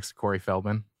next to Corey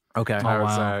Feldman. Okay. Oh, I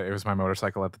was wow. it was my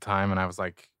motorcycle at the time, and I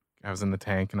was in the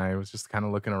tank, and I was just kind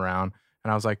of looking around,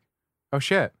 and I was like, oh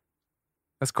shit,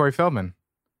 that's Corey Feldman.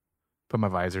 Put my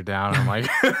visor down. And I'm like,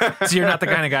 So you're not the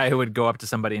kind of guy who would go up to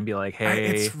somebody and be like, "Hey,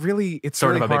 it's sort really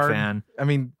of a hard. big fan." I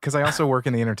mean, because I also work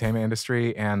in the entertainment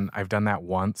industry, and I've done that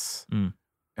once, Mm.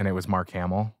 and it was Mark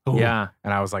Hamill, Yeah,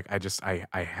 and I was like,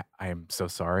 I am so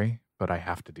sorry, but I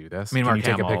have to do this. I mean, Can Mark you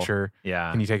take Hamill. a picture?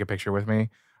 yeah. Can you take a picture with me?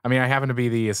 I mean, I happen to be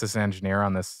the assistant engineer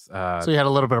on this. So you had a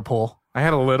little bit of pull. I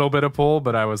had a little bit of pull,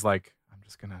 but I was like, I'm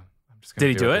just gonna. Did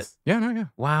he do it? this. Yeah, no, yeah,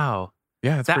 Wow.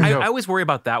 yeah. It's That, pretty I dope. always worry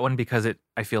about that one because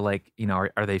I feel like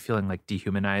are they feeling like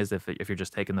dehumanized if you're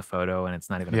just taking the photo and it's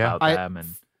not even Yeah. about them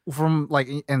and From like,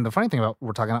 and the funny thing about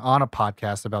we're talking on a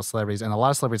podcast about celebrities, and a lot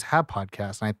of celebrities have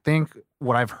podcasts, and I think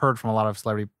what I've heard from a lot of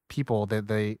celebrity people that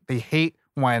they hate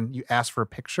when you ask for a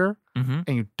picture Mhm.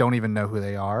 and you don't even know who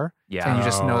they are, yeah, and you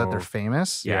just know that they're Oh.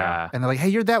 famous, yeah. and they're like, hey,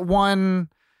 you're that one.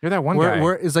 You're that one Where, guy.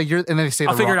 where is like you're, and then they say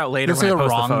I'll the figure it wrong, out later They say when I the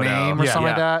post the wrong photo. name or Yeah. something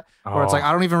like that. Where it's like Oh.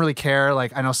 I don't even really care.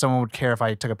 Like I know someone would care if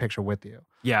I took a picture with you.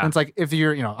 Yeah. And it's like if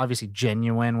you're obviously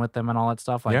genuine with them and all that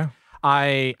stuff. Like yeah.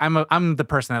 I'm the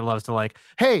person that loves to like,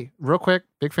 hey, real quick,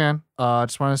 big fan.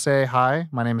 Just want to say hi.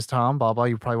 My name is Tom. Blah blah.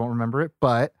 You probably won't remember it,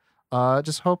 but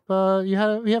just hope you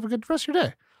have a good rest of your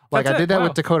day. Like That's I it. did that Wow.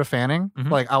 with Dakota Fanning. Mhm.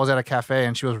 Like I was at a cafe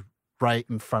and she was right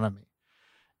in front of me,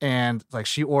 and like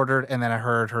she ordered, and then I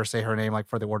heard her say her name like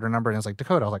for the order number, and it's like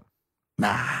Dakota. I was like,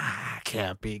 nah,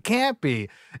 can't be.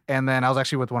 And then I was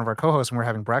actually with one of our co-hosts and we were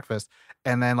having breakfast,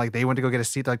 And then like they went to go get a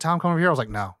seat. They're like, Tom, come over here. I was like,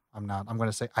 no, I'm not.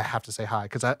 I have to say hi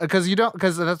because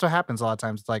that's what happens a lot of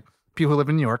times. It's like people who live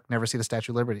in New York never see the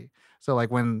Statue of Liberty. So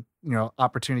like when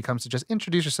opportunity comes to just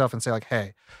introduce yourself and say like,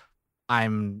 hey,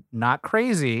 I'm not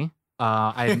crazy.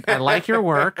 I like your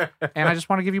work, and I just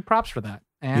want to give you props for that.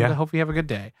 And I hope you have a good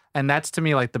day. And that's to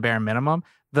me like the bare minimum.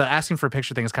 The asking for a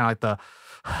picture thing is kind of like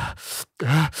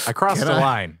the I crossed the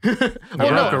line. I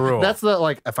broke a rule. That's the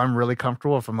like if I'm really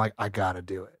comfortable, if I'm like I gotta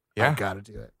do it. I gotta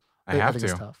do it. I have think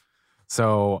to. It's tough.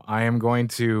 So I am going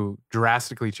to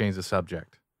drastically change the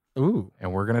subject. Ooh.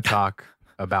 And we're going to talk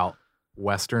about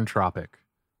Western Tropic.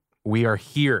 We are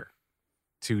here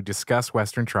to discuss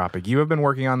Western Tropic. You have been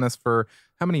working on this for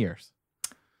how many years?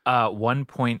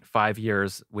 1.5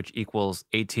 years, which equals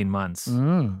 18 months,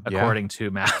 according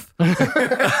to math. Good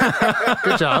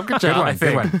job. Good job.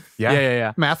 Good one.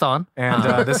 Yeah. Math on. And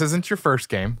this isn't your first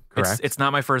game, correct? It's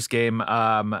not my first game.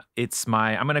 I'm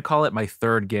going to call it my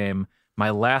third game. My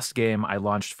last game I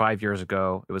launched 5 years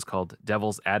ago. It was called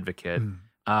Devil's Advocate.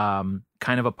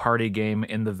 Kind of a party game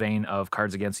in the vein of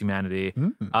Cards Against Humanity.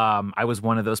 I was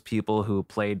one of those people who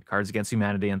played Cards Against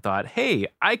Humanity and thought, hey,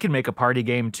 I can make a party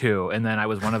game too. And then I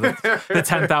was one of the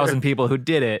 10,000 people who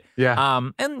did it. Yeah.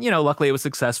 And luckily it was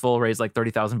successful, raised like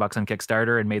 $30,000 on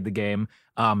Kickstarter and made the game.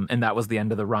 And that was the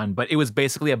end of the run. But it was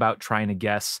basically about trying to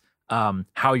guess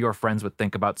how your friends would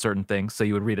think about certain things. So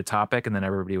you would read a topic and then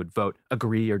everybody would vote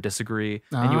agree or disagree.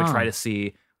 And you would try to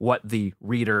see what the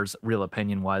reader's real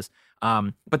opinion was.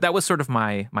 But that was sort of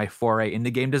my foray into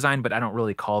game design, but I don't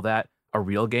really call that a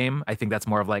real game. I think that's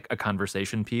more of like a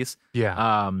conversation piece. Yeah.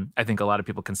 I think a lot of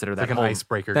people consider that like an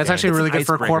icebreaker. That's game. actually really It's an good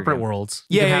for icebreaker corporate game. worlds.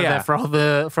 Yeah, You can yeah, have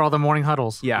that for all the morning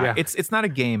huddles. Yeah. It's not a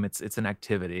game. It's an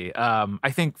activity.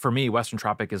 I think for me, Western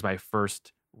Tropic is my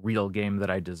first real game that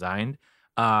I designed.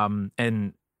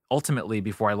 And ultimately,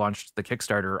 before I launched the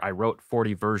Kickstarter, I wrote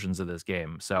 40 versions of this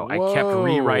game. So I kept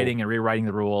rewriting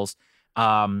the rules.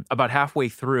 About halfway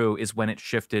through is when it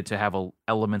shifted to have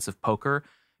elements of poker,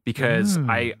 because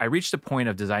I reached a point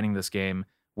of designing this game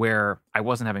where I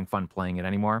wasn't having fun playing it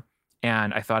anymore.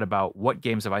 And I thought about what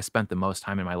games have I spent the most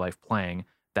time in my life playing.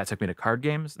 That took me to card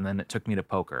games, and then it took me to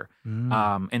poker.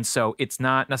 And so it's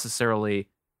not necessarily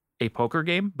a poker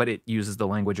game, but it uses the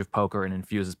language of poker and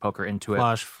infuses poker into it.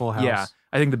 Flush, full house. Yeah.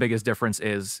 I think the biggest difference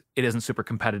is it isn't super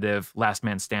competitive, last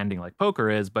man standing like poker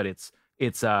is, but it's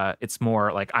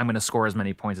more like I'm going to score as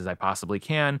many points as I possibly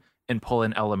can and pull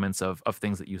in elements of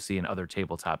things that you see in other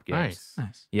tabletop games.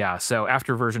 Nice. Yeah. So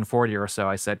after version 40 or so,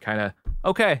 I said kind of,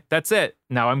 okay, that's it.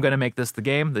 Now I'm going to make this the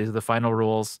game. These are the final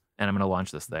rules, and I'm going to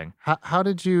launch this thing. How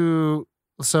did you?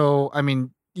 So I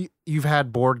mean, you've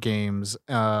had board games.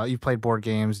 You've played board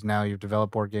games. Now you've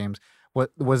developed board games.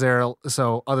 What was there?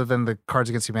 So other than the Cards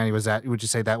Against Humanity, would you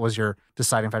say that was your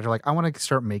deciding factor? Like, I want to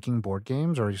start making board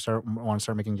games, or want to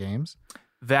start making games?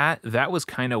 That was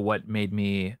kind of what made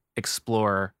me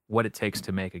explore what it takes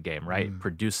to make a game, right? Mm.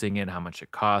 Producing it, how much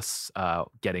it costs,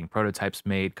 getting prototypes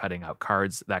made, cutting out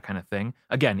cards, that kind of thing.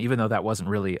 Again, even though that wasn't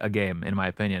really a game, in my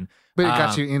opinion. But it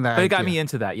got you in that. But it got me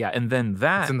into that, yeah. And then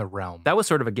It's in the realm. that was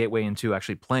sort of a gateway into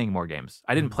actually playing more games.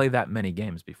 I didn't play that many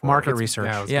games before. Market research.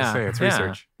 Yeah, I was gonna say, it's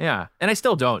research. Yeah. And I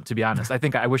still don't, to be honest.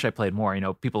 I wish I played more.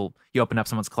 You open up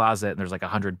someone's closet and there's like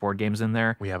 100 board games in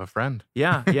there. We have a friend.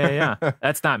 Yeah.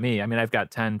 That's not me. I mean, I've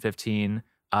got 10, 15.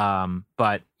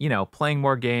 But playing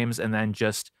more games and then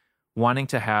just wanting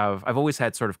to I've always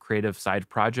had sort of creative side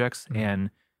projects.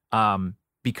 And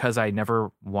because I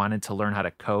never wanted to learn how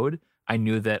to code, I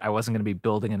knew that I wasn't going to be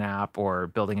building an app or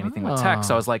building anything with tech.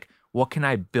 So I was like, what can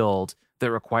I build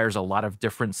that requires a lot of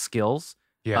different skills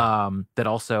that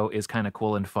also is kind of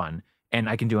cool and fun and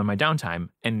I can do in my downtime?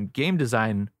 And game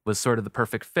design was sort of the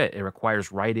perfect fit. It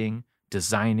requires writing,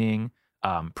 designing,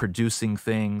 producing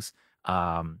things.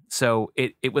 So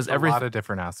it was a lot of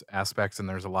different aspects, and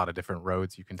there's a lot of different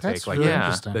roads you can That's take. Like really Yeah.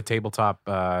 interesting. the tabletop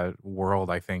world,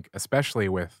 I think, especially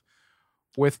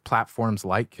with platforms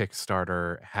like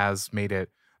Kickstarter, has made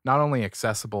it not only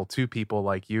accessible to people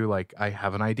like you, like I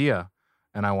have an idea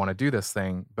and I want to do this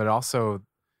thing, but also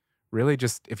really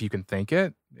just if you can think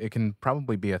it can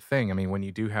probably be a thing. I mean, when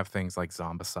you do have things like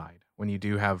Zombicide, when you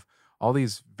do have all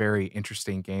these very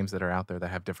interesting games that are out there that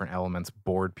have different elements,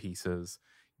 board pieces,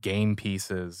 game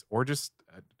pieces, or just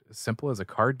as simple as a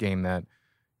card game that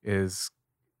is,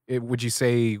 would you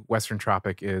say Western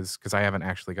Tropic is, because I haven't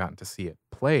actually gotten to see it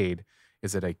played,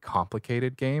 is it a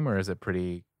complicated game or is it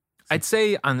pretty? I'd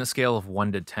say on the scale of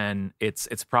 1 to 10, it's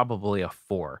probably a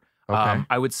 4. Okay.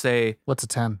 I would say What's a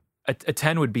 10? a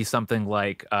 10 would be something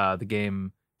like the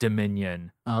game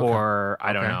Dominion, Oh, okay. or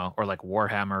I don't Okay. know, or like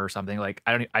Warhammer or something. Like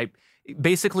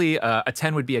basically a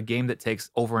 10 would be a game that takes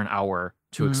over an hour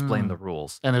to explain the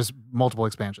rules. And there's multiple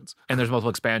expansions. And there's multiple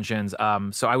expansions.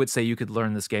 So I would say you could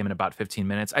learn this game in about 15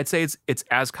 minutes. I'd say it's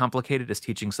as complicated as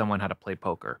teaching someone how to play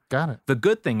poker. Got it. The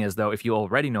good thing is, though, if you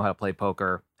already know how to play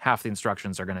poker, half the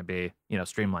instructions are going to be,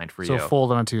 streamlined for So you.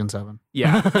 fold on 2 and 7.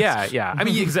 Yeah. I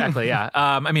mean, exactly. Yeah.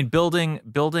 I mean, building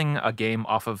a game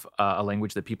off of a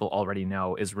language that people already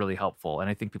know is really helpful, and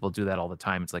I think people do that all the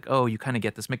time. It's like, oh, you kind of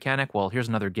get this mechanic. Well, here's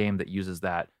another game that uses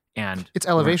that, and It's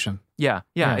elevation. Yeah,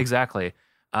 Yeah. exactly.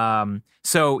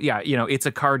 So yeah, it's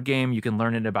a card game. You can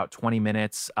learn it in about 20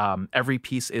 minutes. Every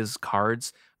piece is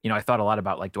cards. I thought a lot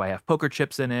about like, do I have poker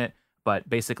chips in it? But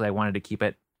basically, I wanted to keep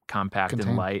it compact and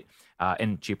Contained. light.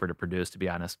 And cheaper to produce, to be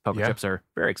honest. Poker Yeah. chips are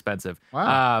very expensive.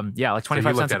 Wow. Yeah, like So you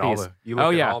 25 looked cents a at all piece. the. You looked Oh,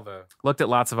 at yeah. all the. Looked at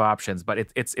lots of options, but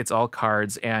it's all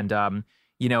cards, and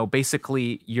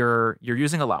basically you're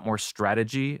using a lot more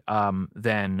strategy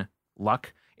than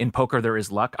luck. In poker, there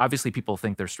is luck. Obviously, people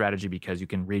think there's strategy because you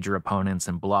can read your opponents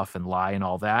and bluff and lie and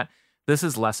all that. This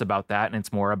is less about that, and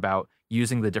it's more about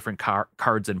using the different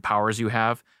cards and powers you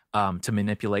have to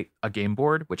manipulate a game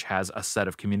board, which has a set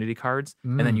of community cards,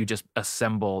 and then you just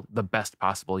assemble the best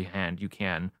possible hand you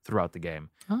can throughout the game.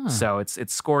 Ah. So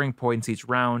it's scoring points each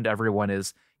round. Everyone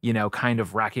is kind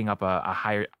of racking up a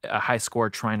high score,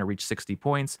 trying to reach 60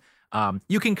 points.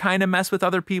 You can kind of mess with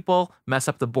other people, mess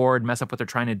up the board, mess up what they're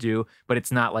trying to do, but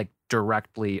it's not like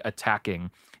directly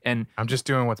attacking. And I'm just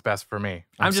doing what's best for me.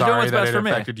 I'm just sorry doing what's that best it for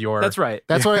me. affected your. That's right.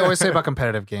 That's what I always say about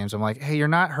competitive games. I'm like, hey, you're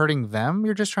not hurting them.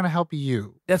 You're just trying to help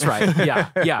you. That's right.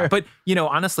 Yeah. But,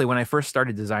 honestly, when I first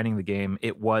started designing the game,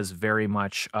 it was very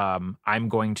much I'm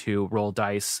going to roll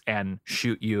dice and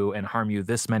shoot you and harm you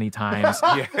this many times.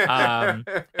 And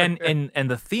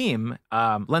the theme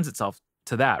lends itself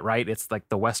to that, right? It's like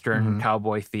the Western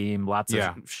cowboy theme, lots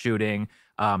of shooting.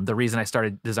 The reason I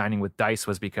started designing with dice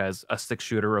was because a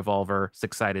 6-shooter revolver,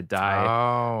 6-sided die.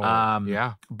 Oh,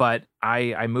 yeah. But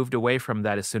I moved away from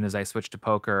that as soon as I switched to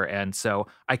poker. And so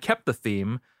I kept the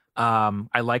theme.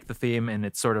 I like the theme, and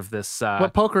it's sort of this...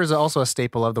 But poker is also a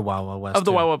staple of the Wild Wild West. Of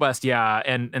the too. Wild Wild West, yeah.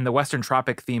 And the Western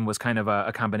Tropic theme was kind of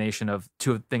a combination of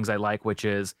two things I like, which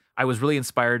is I was really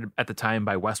inspired at the time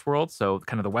by Westworld, so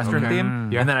kind of the Western Okay.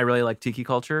 theme. Yeah. And then I really like tiki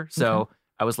culture. So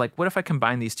I was like, what if I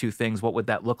combine these two things? What would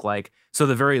that look like? So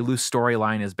the very loose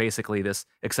storyline is basically this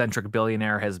eccentric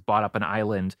billionaire has bought up an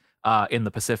island in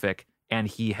the Pacific, and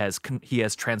he has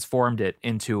transformed it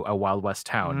into a Wild West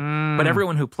town. But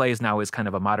everyone who plays now is kind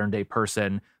of a modern day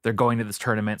person. They're going to this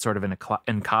tournament sort of in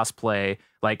cosplay.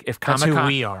 Like if That's Comic-Con, who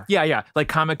we are. yeah, like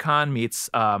Comic-Con meets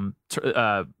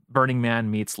Burning Man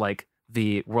meets like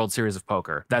the World Series of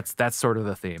Poker. That's sort of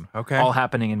the theme. Okay. All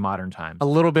happening in modern times. A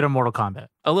little bit of Mortal Kombat.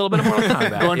 A little bit of Mortal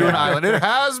Kombat. Going to an yeah. island. It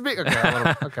has been.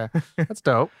 Okay. That's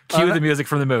dope. Cue the music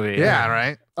from the movie. Yeah,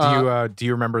 right. Do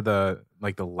you remember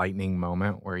the lightning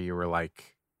moment where you were like,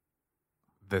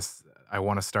 this? I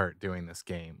want to start doing this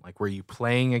game. Like, were you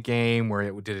playing a game where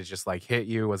did it just like hit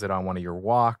you? Was it on one of your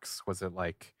walks? Was it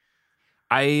like?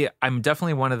 I'm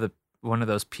definitely one of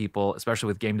those people, especially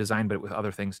with game design, but with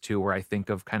other things too, where I think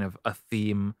of kind of a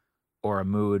theme or a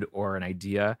mood or an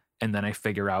idea, and then I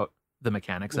figure out the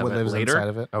mechanics of what it lives later. inside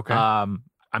of it. Okay.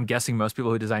 I'm guessing most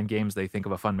people who design games, they think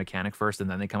of a fun mechanic first and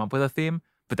then they come up with a theme,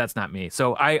 but that's not me.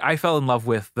 So I fell in love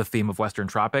with the theme of Western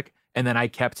Tropic, and then I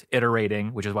kept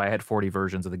iterating, which is why I had 40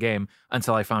 versions of the game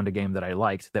until I found a game that I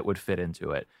liked that would fit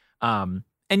into it. And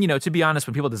to be honest,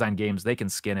 when people design games, they can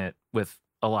skin it with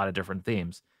a lot of different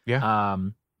themes. Yeah.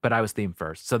 But I was theme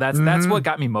first. So that's what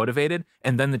got me motivated.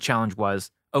 And then the challenge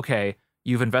was, okay,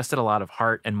 you've invested a lot of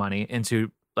heart and money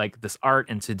into like this art,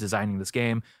 into designing this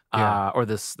game, or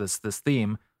this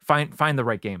theme. Find the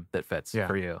right game that fits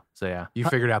for you. So yeah. You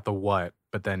figured out the what,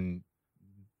 but then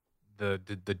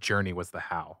the journey was the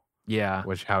how. Yeah.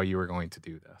 Which how you were going to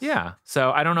do this. Yeah.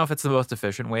 So I don't know if it's the most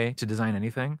efficient way to design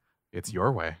anything, It's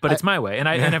your way. but it's my way. And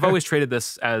I've always treated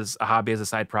this as a hobby, as a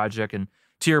side project. And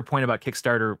to your point about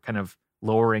Kickstarter kind of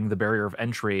lowering the barrier of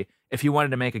entry, if you wanted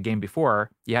to make a game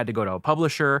before, you had to go to a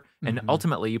publisher, and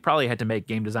ultimately you probably had to make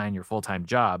game design your full-time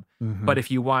job. But if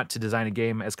you want to design a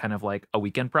game as kind of like a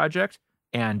weekend project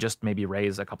and just maybe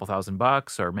raise a couple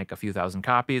 $1,000 or make a few thousand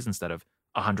copies instead of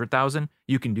 100,000,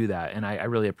 you can do that. And I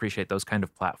really appreciate those kind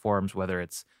of platforms, whether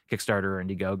it's Kickstarter or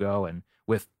Indiegogo, and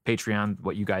with Patreon,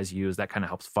 what you guys use, that kind of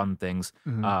helps fund things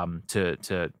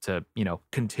to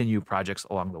continue projects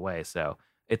along the way. So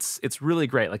it's really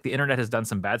great. Like the internet has done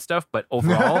some bad stuff, but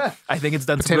overall, I think it's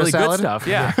done some Potato really salad? good stuff.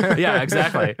 Yeah,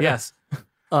 exactly. Yes.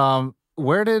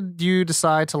 Where did you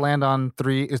decide to land on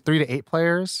 3 to 8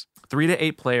 players? 3 to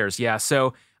 8 players. Yeah.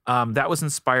 So that was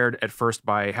inspired at first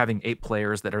by having 8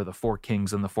 players that are the 4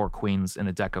 kings and the 4 queens in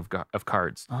a deck of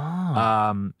cards.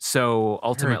 Oh. So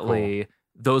ultimately,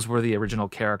 those were the original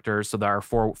characters. So there are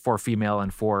four female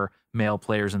and 4 male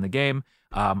players in the game,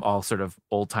 all sort of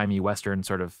old timey Western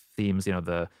sort of themes. You know,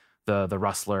 the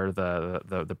rustler,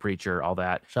 the preacher, all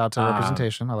that. Shout out to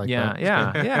representation. I like that.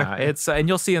 Yeah. It's and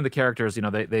you'll see in the characters, you know,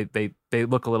 they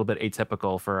look a little bit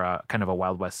atypical for kind of a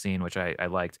Wild West scene, which I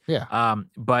liked. Yeah.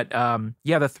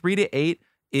 The 3 to 8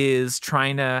 is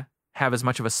trying to have as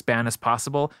much of a span as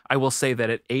possible. I will say that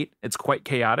at 8, it's quite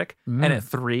chaotic, and at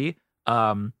 3,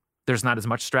 there's not as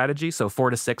much strategy. So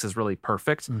 4 to 6 is really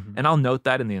perfect. And I'll note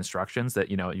that in the instructions that,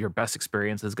 you know, your best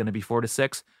experience is going to be 4 to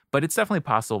 6, but it's definitely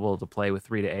possible to play with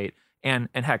 3 to 8. And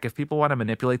heck, if people want to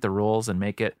manipulate the rules and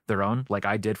make it their own, like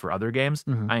I did for other games,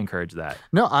 I encourage that.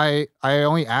 No, I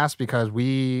only asked because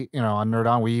we, you know, on Nerd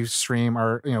On, we stream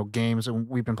our, you know, games, and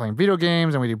we've been playing video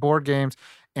games and we do board games,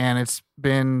 and it's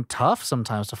been tough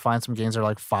sometimes to find some games that are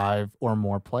like 5 or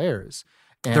more players.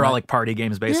 And they're all like party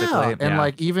games, basically. And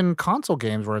like even console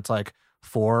games where it's like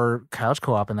 4 couch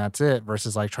co-op and that's it,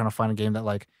 versus like trying to find a game that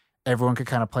like everyone could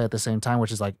kind of play at the same time,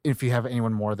 which is like if you have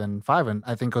anyone more than 5. And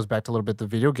I think goes back to a little bit the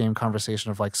video game conversation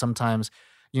of like sometimes,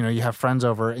 you know, you have friends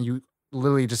over and you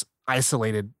literally just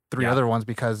isolated 3 other ones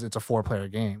because it's a 4-player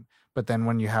game. But then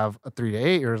when you have a 3 to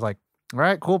 8, you're like, all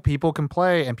right, cool. People can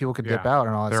play and people can dip out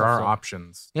and all that there stuff. There are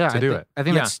options to do it. I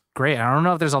think that's great. I don't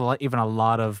know if there's even a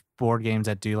lot of board games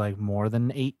that do like more than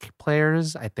 8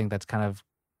 players. I think that's kind of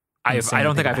I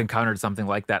don't think I've encountered something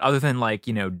like that other than like,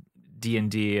 you know,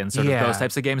 D&D and sort of those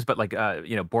types of games, but like,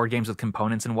 you know, board games with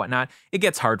components and whatnot, it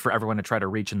gets hard for everyone to try to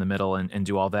reach in the middle and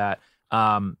do all that.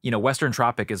 You know, Western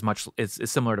Tropic is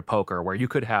similar to poker, where you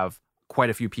could have quite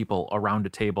a few people around a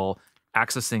table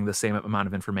accessing the same amount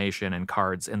of information and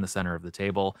cards in the center of the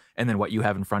table, and then what you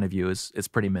have in front of you is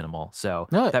pretty minimal. So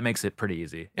that makes it pretty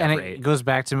easy. And it goes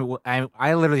back to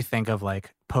I literally think of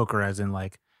like poker as in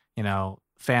like, you know,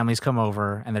 families come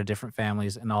over and they're different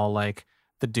families, and all like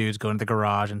the dudes go into the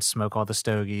garage and smoke all the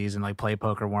stogies and like play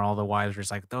poker, where all the wives are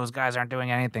just like, those guys aren't doing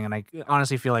anything. And I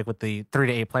honestly feel like with the 3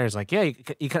 to 8 players, like, yeah,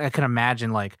 I can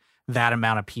imagine like that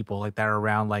amount of people like that are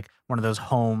around like one of those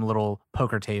home little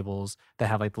poker tables that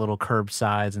have like the little curb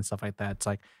sides and stuff like that. It's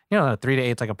like, you know, 3 to 8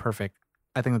 is like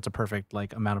I think that's a perfect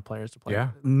like amount of players to play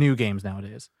new games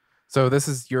nowadays. So this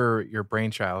is your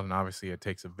brainchild, and obviously it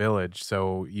takes a village.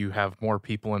 So you have more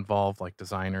people involved, like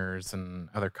designers and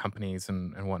other companies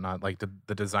and whatnot. Like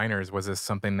the designers, was this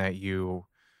something that you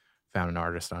found an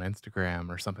artist on Instagram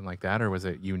or something like that, or was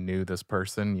it you knew this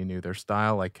person, you knew their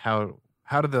style? Like how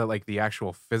did the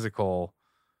actual physical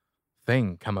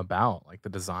thing come about, like the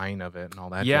design of it and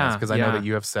all that? Yeah, because I know that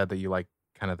you have said that you like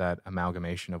kind of that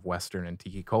amalgamation of Western and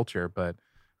tiki culture, but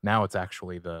now it's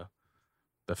actually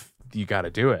you got to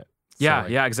do it.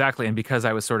 Yeah, exactly. And because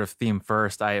I was sort of theme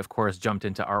first, I of course jumped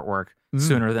into artwork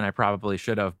sooner than I probably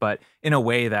should have, but in a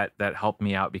way that helped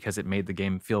me out because it made the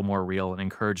game feel more real and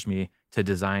encouraged me to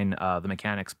design the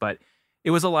mechanics. But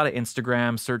it was a lot of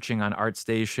Instagram, searching on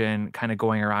ArtStation, kind of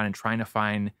going around and trying to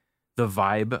find the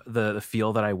vibe, the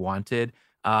feel that I wanted.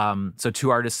 So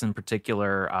 2 artists in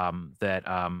particular that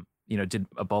you know, did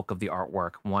a bulk of the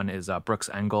artwork. One is Brooks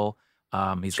Engel.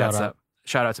 Shout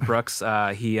out to Brooks.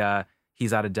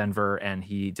 He's out of Denver, and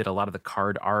he did a lot of the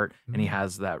card art, and he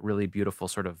has that really beautiful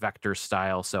sort of vector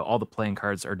style. So all the playing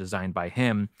cards are designed by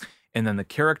him. And then the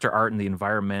character art and the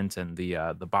environment and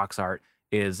the box art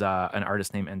is an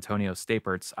artist named Antonio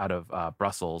Staperts out of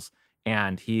Brussels.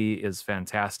 And he is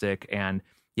fantastic. And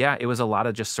yeah, it was a lot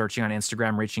of just searching on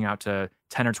Instagram, reaching out to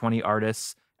 10 or 20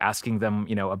 artists, asking them,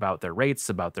 you know, about their rates,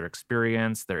 about their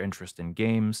experience, their interest in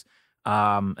games.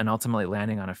 And ultimately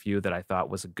landing on a few that I thought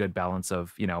was a good balance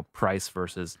of, you know, price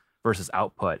versus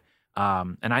output.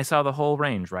 And I saw the whole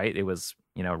range, right? It was,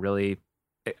 you know, really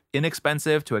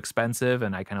inexpensive to expensive,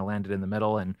 and I kind of landed in the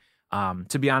middle. And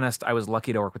to be honest, I was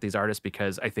lucky to work with these artists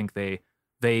because I think they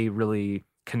really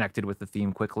connected with the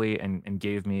theme quickly and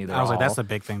gave me their I was all. like, that's the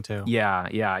big thing too.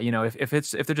 Yeah. You know, if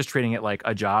they're just treating it like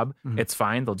a job, it's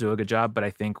fine. They'll do a good job. But I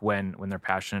think when they're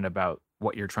passionate about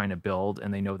what you're trying to build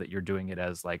and they know that you're doing it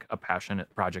as like a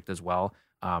passionate project as well,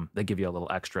 they give you a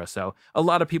little extra. So a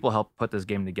lot of people helped put this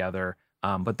game together,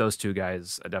 but those 2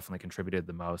 guys definitely contributed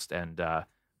the most, and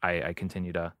I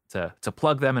continue to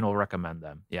plug them and will recommend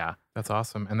them. Yeah, that's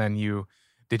awesome. And then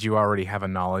did you already have a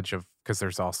knowledge of, because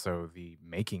there's also the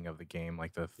making of the game,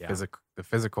 like the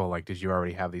physical, like did you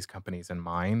already have these companies in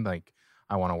mind? Like,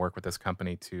 I want to work with this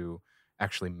company to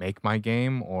actually make my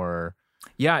game, or?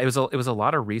 Yeah, it was a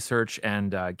lot of research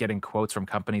and getting quotes from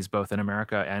companies both in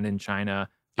America and in China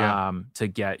to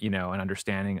get, you know, an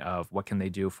understanding of what can they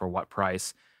do for what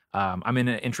price. I'm in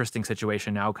an interesting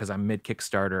situation now because I'm mid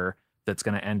Kickstarter that's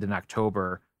going to end in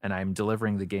October, and I'm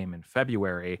delivering the game in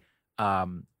February.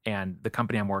 and the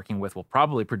company I'm working with will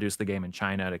probably produce the game in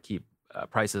China to keep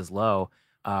prices low.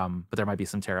 But there might be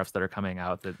some tariffs that are coming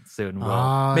out that soon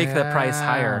will make the price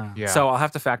higher. Yeah. So I'll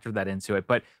have to factor that into it.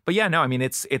 But yeah, no, I mean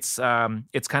it's kind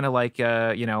of like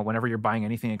whenever you're buying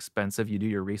anything expensive, you do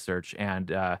your research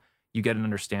and you get an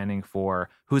understanding for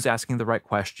who's asking the right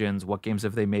questions, what games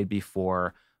have they made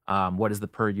before, what is the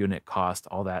per unit cost,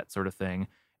 all that sort of thing.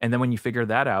 And then when you figure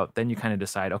that out, then you kind of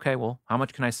decide, okay, well, how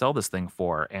much can I sell this thing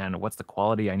for, and what's the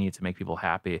quality I need to make people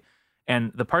happy.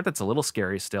 And the part that's a little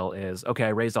scary still is, okay, I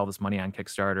raised all this money on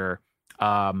Kickstarter,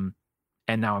 and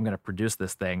now I'm going to produce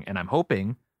this thing, and I'm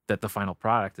hoping that the final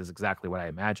product is exactly what I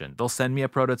imagined. They'll send me a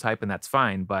prototype, and that's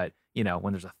fine. But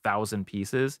when there's 1,000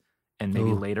 pieces, and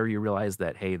maybe later you realize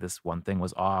that, hey, this one thing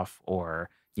was off, or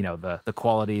the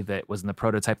quality that was in the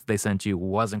prototype that they sent you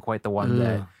wasn't quite the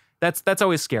one that's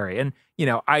always scary. And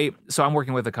I'm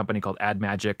working with a company called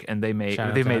AdMagic, and they've made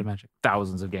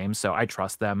thousands of games, so I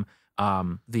trust them.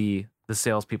 The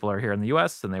salespeople are here in the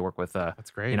U.S. and they work with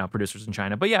that's great. Producers in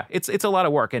China. But yeah, it's a lot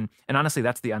of work, and honestly,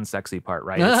 that's the unsexy part,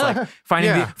 right? It's like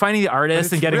finding the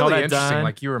artist and getting really all that interesting, done.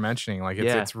 like you were mentioning, like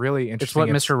it's really It's interesting. what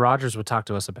Mr. Rogers would talk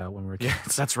to us about when we were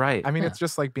kids. That's right. I mean, it's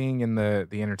just like being in the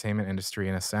entertainment industry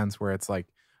in a sense, where it's like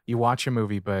you watch a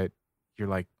movie, but you're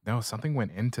like, no, something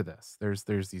went into this. There's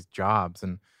these jobs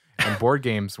and board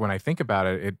games. When I think about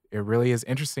it, it really is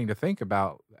interesting to think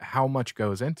about how much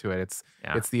goes into it.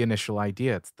 It's the initial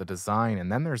idea, it's the design,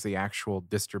 and then there's the actual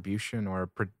distribution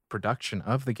or production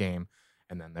of the game,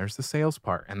 and then there's the sales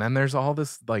part, and then there's all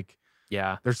this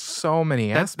there's so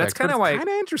many aspects. That's kind of why kind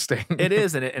of interesting. It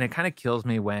is, and it kind of kills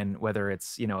me whether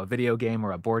it's a video game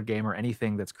or a board game or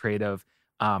anything that's creative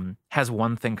has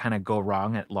one thing kind of go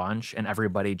wrong at launch, and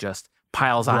everybody just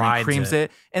piles on and creams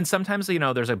it. And sometimes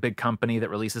there's a big company that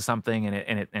releases something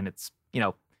and it's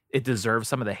it deserves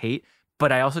some of the hate.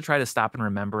 But I also try to stop and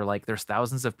remember, like, there's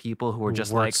thousands of people who are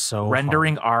just like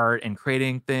rendering art and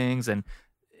creating things, and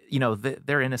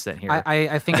they're innocent here.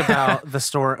 I think about the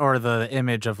story or the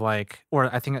image of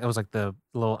or I think it was like the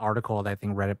little article that I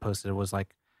think Reddit posted was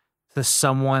like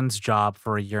someone's job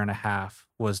for a year and a half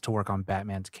was to work on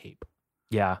Batman's cape.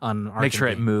 Yeah, on make sure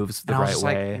it moves the right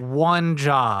way. Like, one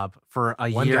job for a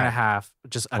year and a half,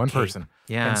 just one cape. person.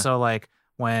 Yeah, and so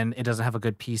when it doesn't have a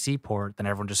good PC port, then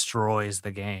everyone destroys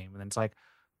the game, and then it's like,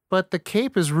 but the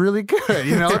cape is really good.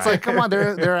 It's like, come on,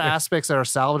 there are aspects that are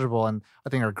salvageable and I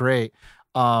think are great.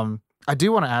 I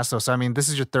do want to ask though. So I mean, this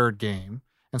is your third game,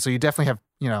 and so you definitely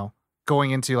have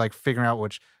going into figuring out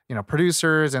which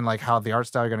producers and how the art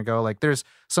style are going to go. There's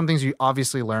some things you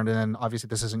obviously learned, and then obviously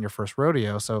this isn't your first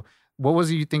rodeo. So what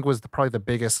was you think was probably the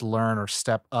biggest learn or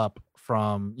step up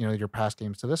from your past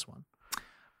games to this one?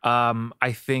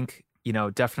 I think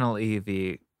definitely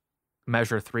the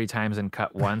measure 3 times and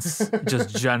cut once.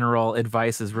 Just general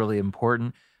advice is really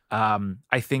important.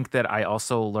 I think that I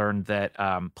also learned that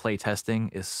play testing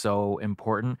is so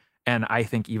important. And I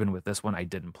think even with this one, I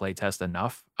didn't play test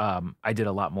enough. I did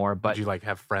a lot more. But did you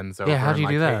have friends over? Yeah, how'd you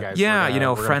do that? Hey guys,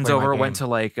 yeah, friends over, went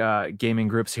to gaming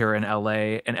groups here in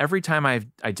LA. And every time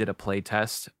I did a play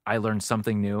test, I learned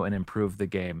something new and improved the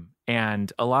game.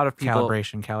 And a lot of people...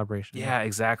 Calibration. Yeah,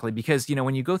 exactly. Because,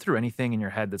 when you go through anything in your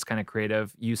head that's kind of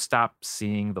creative, you stop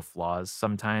seeing the flaws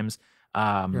sometimes.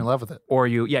 You're in love with it. Or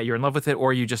you're in love with it,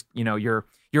 or you just, you're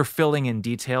filling in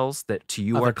details that to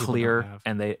you are clear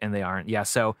and they aren't. Yeah.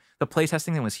 So the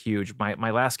playtesting thing was huge.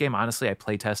 My last game, honestly, I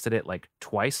playtested it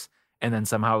twice, and then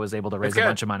somehow I was able to raise a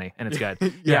bunch of money, and it's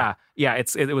good. Yeah.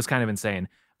 It was kind of insane.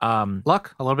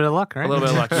 Luck, a little bit of luck, right? A little bit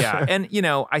of luck. Yeah. And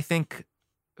I think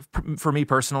for me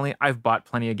personally, I've bought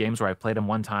plenty of games where I played them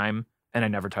one time and I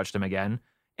never touched them again.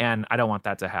 And I don't want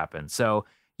that to happen. So,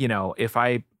 if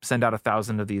I send out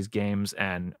 1,000 of these games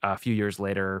and a few years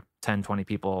later, 10, 20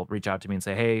 people reach out to me and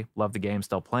say, hey, love the game,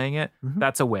 still playing it,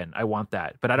 that's a win. I want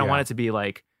that. But I don't want it to be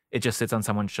it just sits on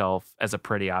someone's shelf as a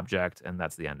pretty object and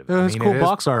that's the end of it. It's cool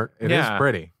box art. It is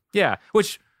pretty. Yeah,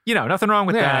 which, nothing wrong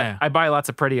with that. Yeah. I buy lots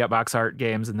of pretty box art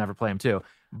games and never play them too.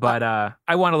 But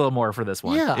I want a little more for this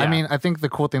one. Yeah, I mean, I think the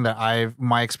cool thing that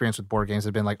my experience with board games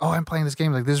has been I'm playing this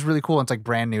game, this is really cool. And it's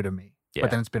brand new to me. Yeah.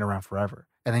 But then it's been around forever.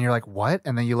 And then you're like, what?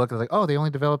 And then you look at oh, they only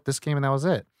developed this game and that was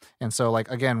it. And so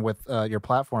again, with your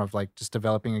platform of just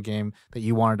developing a game that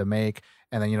you wanted to make,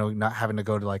 and then, not having to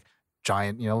go to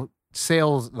giant,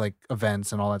 sales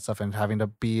events and all that stuff, and having to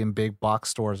be in big box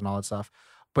stores and all that stuff.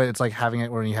 But it's having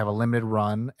it when you have a limited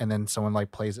run, and then someone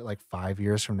plays it 5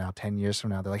 years from now, 10 years from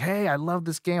now. They're like, hey, I love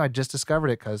this game. I just discovered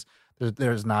it because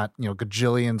there's not,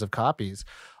 gajillions of copies.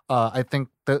 I think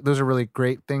those are really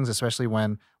great things, especially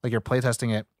when you're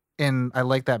playtesting it. And I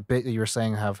like that bit that you were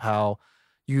saying of how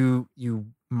you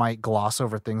might gloss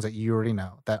over things that you already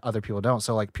know that other people don't.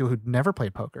 So like people who never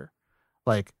played poker,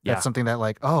 like Yeah. that's something that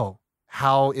like, oh,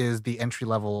 how is the entry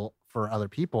level for other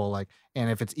people? Like, and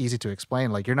if it's easy to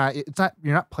explain, like you're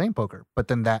not playing poker, but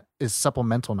then that is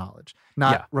supplemental knowledge,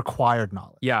 not Yeah. required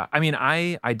knowledge. Yeah, I mean,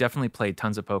 I definitely played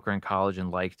tons of poker in college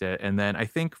and liked it, and then I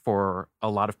think for a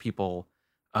lot of people,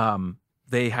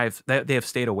 they have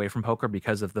stayed away from poker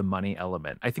because of the money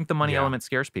element. I think the money Yeah. element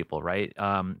scares people, right?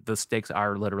 The stakes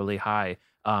are literally high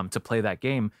to play that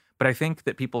game, but I think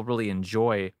that people really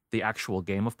enjoy the actual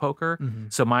game of poker.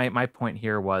 Mhm. So my point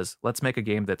here was, let's make a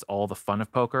game that's all the fun of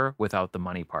poker without the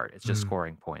money part. It's just Mhm.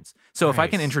 scoring points. So if I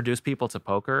can Nice. introduce people to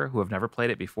poker who have never played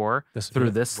it before through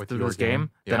With this your game, game,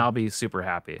 then yeah. I'll be super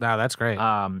happy. Wow, that's great.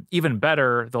 Even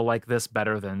better, they'll like this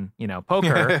better than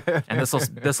poker, and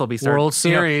this will be World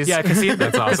Series.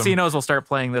 That's awesome. Casinos will start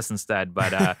playing this instead.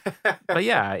 But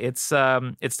yeah, it's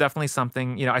definitely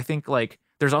something. I think like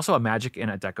there's also a magic in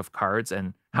a deck of cards,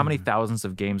 and how many thousands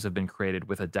of games have been created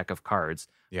with a deck of cards.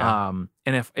 Yeah.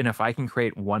 And if I can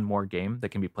create one more game that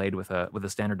can be played with a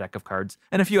standard deck of cards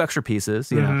and a few extra pieces,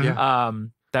 Mhm. Yeah.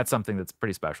 that's something that's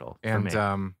pretty special for And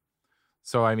me.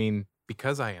 so I mean,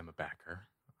 because I am a backer,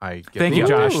 I get Thank the you,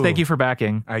 Josh. Ooh. Thank you for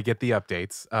backing. I get the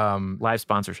updates. Live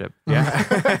sponsorship.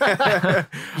 Yeah.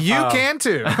 You can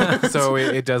too. So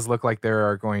it does look like there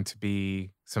are going to be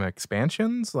some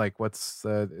expansions. Like, what's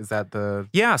is that the?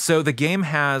 Yeah, so the game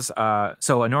has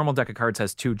so a normal deck of cards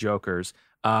has 2 jokers.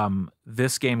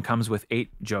 This game comes with 8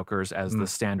 jokers as the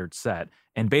standard set.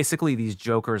 And basically these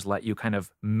jokers let you kind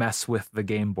of mess with the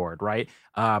game board, right?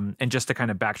 And just to kind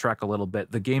of backtrack a little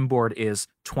bit, the game board is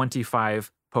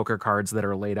 25 poker cards that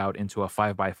are laid out into a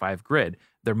 5x5 grid.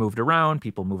 They're moved around,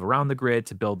 people move around the grid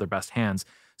to build their best hands.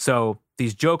 So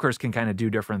these jokers can kind of do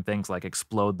different things like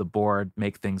explode the board,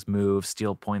 make things move,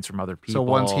 steal points from other people. So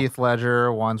one's Heath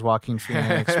Ledger, one's Joaquin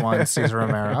Phoenix, one's Cesar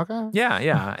Romero. Okay.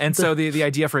 Yeah. And so the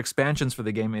idea for expansions for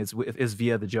the game is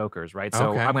via the jokers, right?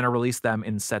 So Okay. I'm going to release them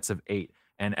in sets of 8,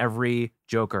 and every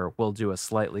joker will do a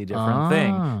slightly different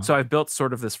thing. So I've built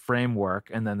sort of this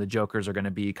framework, and then the jokers are going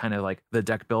to be kind of like the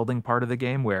deck building part of the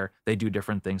game where they do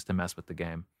different things to mess with the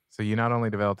game. So you not only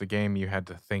developed the game, you had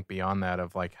to think beyond that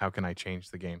of like, how can I change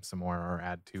the game some more or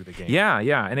add to the game? Yeah.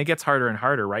 And it gets harder and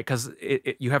harder, right? Because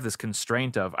you have this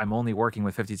constraint of I'm only working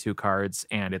with 52 cards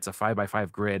and it's a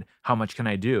 5x5 grid. How much can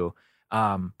I do?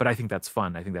 But I think that's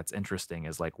fun. I think that's interesting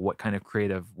is like, what kind of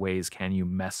creative ways can you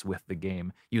mess with the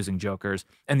game using jokers?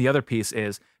 And the other piece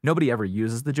is nobody ever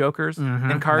uses the jokers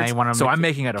Mhm. in cards. Now you wanna So make I'm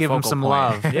making it a give 'em focal some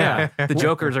point. love. Yeah. The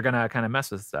jokers are going to kind of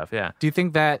mess with stuff. Yeah. Do you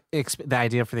think that the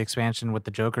idea for the expansion with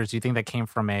the Jokers, do you think that came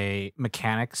from a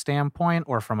mechanic standpoint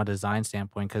or from a design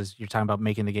standpoint? Because you're talking about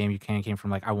making the game, came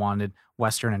from like, I wanted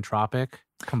Western and Tropic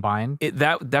combined.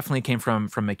 That definitely came from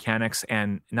mechanics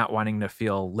and not wanting to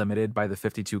feel limited by the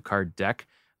 52 card deck.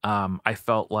 I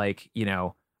felt like,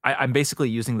 I'm basically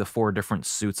using the 4 different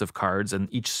suits of cards, and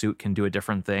each suit can do a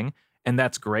different thing. And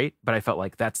that's great, but I felt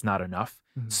like that's not enough.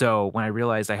 Mhm. So when I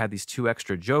realized I had these 2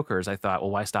 extra jokers, I thought, well,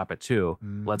 why stop at 2?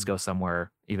 Let's Mm. go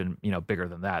somewhere even, bigger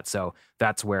than that. So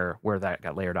that's where that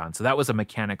got layered on. So that was a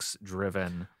mechanics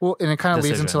driven. Well, and it kind of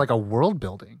leads into decision. like a world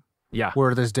building Yeah.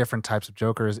 where there's different types of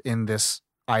jokers in this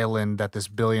island that this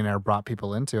billionaire brought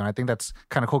people into. And I think that's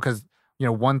kind of cool because,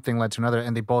 one thing led to another,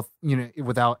 and they both,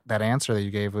 without that answer that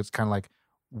you gave, was kind of like,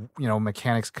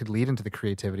 mechanics could lead into the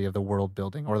creativity of the world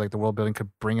building, or like the world building could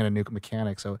bring in a new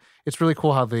mechanic. So it's really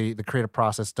cool how the creative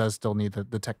process does still need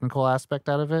the technical aspect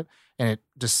out of it, and it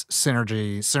just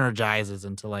synergizes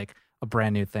into like a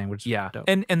brand new thing, which is Yeah. dope.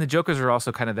 And the jokers are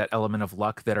also kind of that element of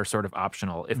luck that are sort of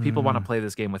optional. If people want to play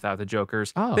this game without the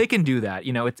jokers, Oh. they can do that.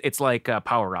 It's like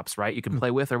power-ups, right? You can play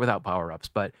with or without power-ups,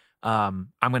 but I'm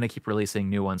going to keep releasing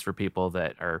new ones for people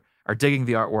that are digging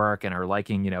the artwork and are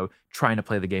liking, trying to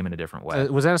play the game in a different way.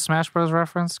 Was that a Smash Bros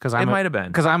reference? Because It might have been.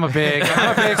 Because I'm a big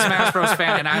Smash Bros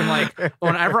fan, and I'm like,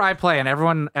 whenever I play, and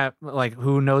everyone like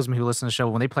who knows me, who listens to the show,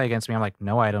 when they play against me, I'm like,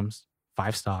 no items,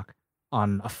 5 stock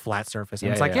on a flat surface. And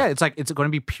Yeah, it's like, yeah. it's like it's going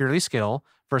to be purely skill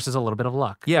versus a little bit of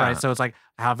luck. Yeah. Right? So it's like,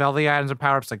 have all the items and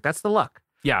power ups. Like that's the luck.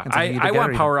 Yeah, It's like you either I get it or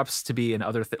want you power ups to be in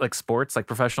other like sports, like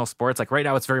professional sports. Like right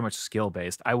now, it's very much skill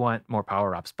based. I want more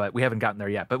power ups, but we haven't gotten there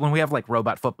yet. But when we have like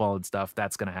robot football and stuff,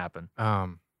 that's going to happen. There's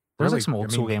Really, like some old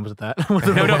I school mean- games with that.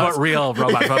 No, but real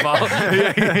robot football.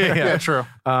 yeah, true.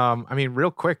 I mean,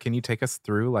 real quick, can you take us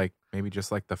through like maybe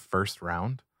just like the first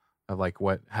round of like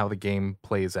how the game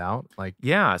plays out? Like,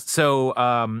 Yeah.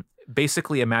 So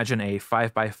basically, imagine a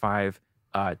 5x5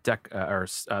 deck or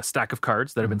stack of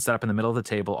cards that have been set up in the middle of the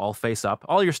table, all face up.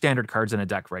 All your standard cards in a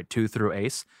deck, right? 2 through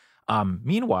ace.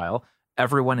 Meanwhile,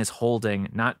 everyone is holding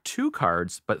not 2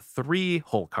 cards, but 3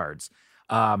 whole cards.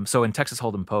 So in Texas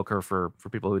Hold'em poker, for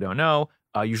people who don't know,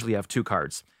 usually you have 2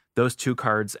 cards. Those 2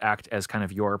 cards act as kind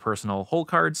of your personal hole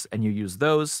cards, and you use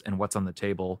those and what's on the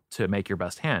table to make your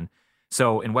best hand.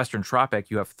 So in Western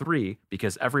Tropic, you have 3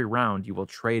 because every round you will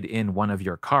trade in one of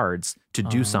your cards to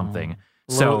do something.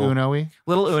 So Little Uno-y.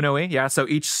 little Uno-y, yeah. So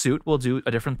each suit will do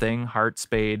a different thing: heart,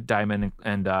 spade, diamond,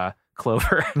 and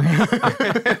clover.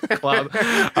 Club.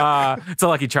 It's a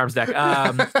Lucky Charms deck.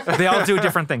 They all do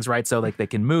different things, right? So like they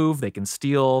can move, they can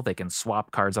steal, they can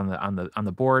swap cards on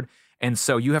the board. And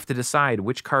so you have to decide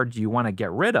which card do you want to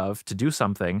get rid of to do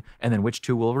something, and then which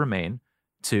 2 will remain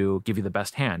to give you the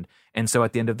best hand. And so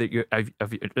at the end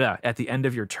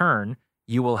of your turn,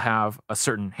 you will have a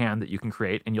certain hand that you can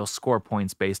create, and you'll score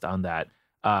points based on that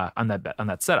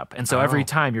setup. And so every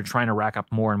time you're trying to rack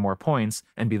up more and more points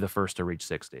and be the first to reach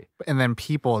 60. And then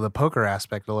the poker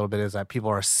aspect a little bit is that people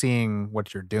are seeing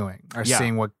what you're doing, are Yeah.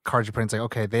 seeing what cards you're putting. It's like,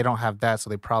 okay, they don't have that, so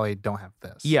they probably don't have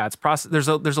this. Yeah, it's there's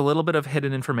a little bit of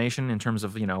hidden information in terms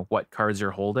of, what cards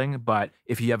you're holding, but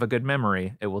if you have a good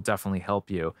memory, it will definitely help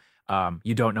you.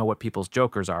 You don't know what people's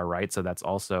jokers are, right? So that's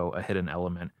also a hidden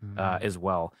element as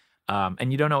well.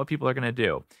 And you don't know what people are going to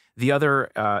do. The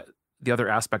other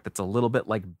aspect that's a little bit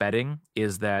like betting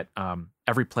is that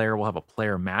every player will have a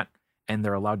player mat, and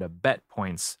they're allowed to bet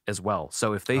points as well.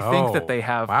 So if they think that they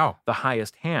have the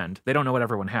highest hand, they don't know what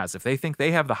everyone has. If they think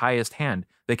they have the highest hand,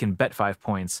 they can bet 5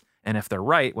 points. And if they're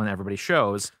right, when everybody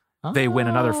shows, they win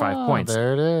another 5 points.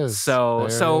 There it is. So There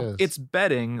it is. it's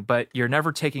betting, but you're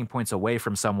never taking points away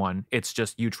from someone. It's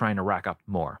just you trying to rack up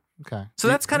more. Okay. So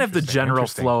that's kind of the general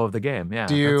Interesting. flow of the game. Yeah.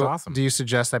 That's awesome. Do you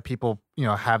suggest that people,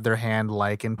 have their hand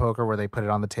like in poker where they put it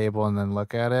on the table and then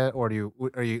look at it, or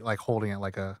are you like holding it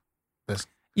like this?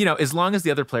 As long as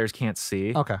the other players can't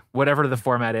see, Okay. whatever the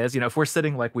format is, if we're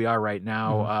sitting like we are right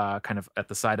now, kind of at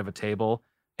the side of a table,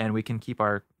 and we can keep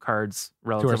our cards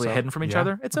relatively ourselves. hidden from each Yeah.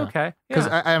 other, it's Okay. okay. Because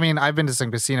Yeah. I mean, I've been to some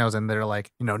casinos and they're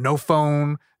like, no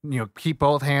phone, keep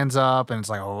both hands up, and it's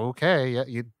like, oh, okay, yeah,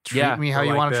 you treat me how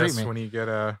you want to treat me. when you get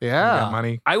when you Yeah. got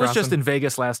money. I was just crossing. in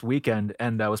Vegas last weekend,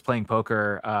 and I was playing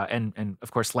poker, and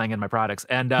of course slanging my products,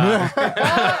 and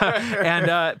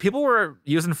and people were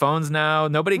using phones now.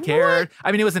 Nobody cared.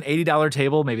 I mean, it was an $80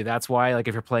 table. Maybe that's why. Like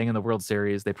if you're playing in the World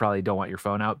Series, they probably don't want your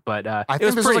phone out. But I it think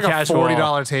was this was pretty like casual. a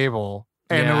 $40 table.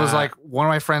 And it was Yeah. like one of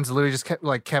my friends literally just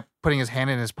kept putting his hand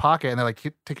in his pocket, and they're like,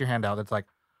 "Take your hand out." It's like,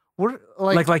 what?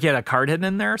 Like you had a card hidden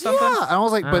in there or something. Yeah, and I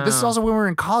was like, but this is Oh. also when we were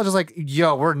in college. I was like,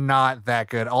 yo, we're not that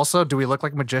good. Also, do we look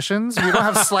like magicians? We don't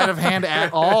have sleight of hand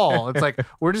at all. It's like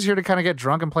we're just here to kind of get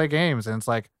drunk and play games. And it's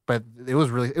like, but it was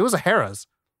a Harrah's.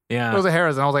 Yeah. It was a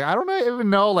Harrah's, and I was like, I don't even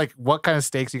know like what kind of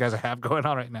stakes you guys have going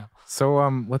on right now. So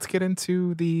let's get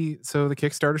into the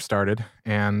Kickstarter started,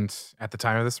 and at the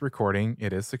time of this recording,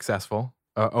 it is successful.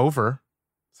 Over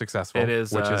successful. It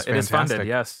is. which is It is fantastic. funded.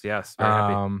 Yes. Very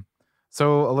happy.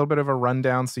 So a little bit of a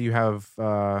rundown. So you have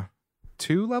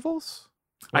 2 levels.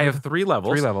 I have 3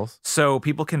 levels. 3 levels. So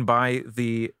people can buy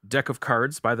the deck of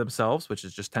cards by themselves, which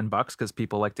is just $10 because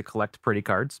people like to collect pretty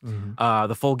cards.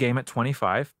 The full game at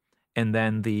 $25, and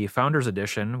then the Founders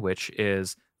Edition, which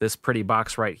is this pretty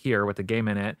box right here with the game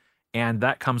in it, and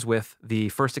that comes with the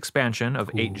first expansion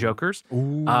of 8 Jokers,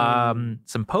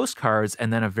 some postcards,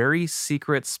 and then a very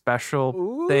secret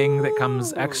special thing that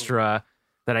comes extra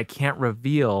that I can't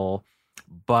reveal,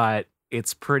 but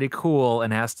it's pretty cool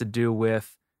and has to do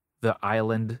with the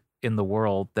island in the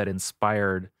world that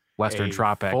inspired Western A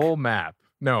Tropic. full map.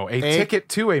 No, a ticket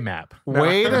to a map. No.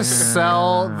 Way to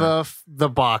sell the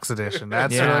box edition.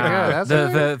 That's really good. That's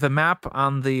really good. The map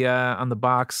on the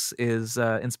box is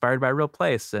inspired by a real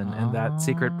place, and that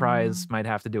secret prize might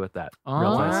have to do with that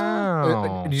real place.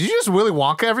 Wow. Did you just Willy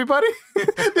Wonka everybody?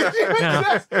 Did you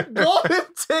Yeah. just golden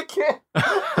ticket?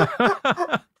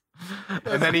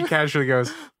 And then he casually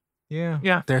goes, "Yeah."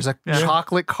 Yeah. There's a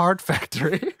chocolate card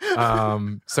factory.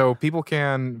 So people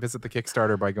can visit the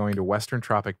Kickstarter by going to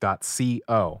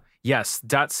westerntropic.co. Yes,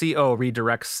 .co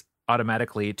redirects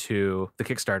automatically to the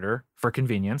Kickstarter for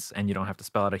convenience, and you don't have to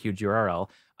spell out a huge URL.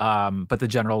 But the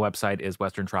general website is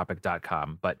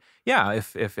westerntropic.com. But yeah,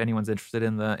 if anyone's interested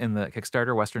in the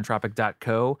Kickstarter,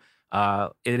 westerntropic.co.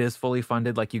 It is fully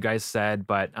funded, like you guys said,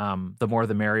 but the more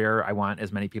the merrier. I want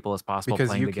as many people as possible Because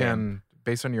playing you the game. can,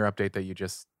 based on your update that you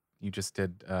just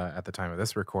did at the time of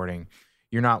this recording,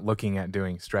 you're not looking at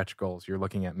doing stretch goals. You're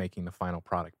looking at making the final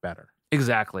product better.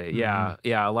 Exactly. Yeah.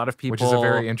 Yeah. A lot of people. Which is a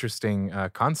very interesting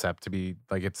concept to be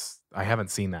like, I haven't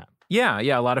seen that. Yeah.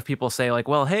 A lot of people say like,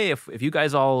 well, hey, if you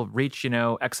guys all reach,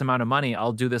 X amount of money,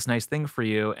 I'll do this nice thing for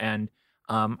you. And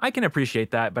I can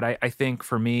appreciate that, but I think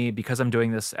for me, because I'm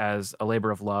doing this as a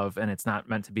labor of love and it's not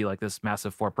meant to be like this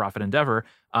massive for-profit endeavor,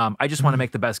 I just want to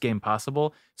make the best game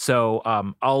possible. So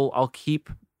I'll keep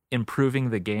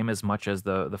improving the game as much as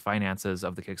the finances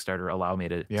of the Kickstarter allow me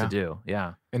to do.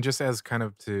 Yeah. And just as kind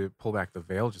of to pull back the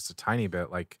veil just a tiny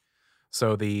bit, like,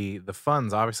 so the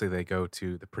funds, obviously they go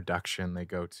to the production, they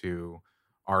go to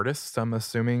artists, I'm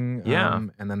assuming. Yeah.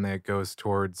 And then that goes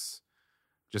towards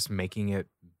just making it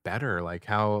better. Like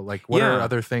what are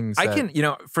other things I that-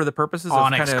 can, for the purposes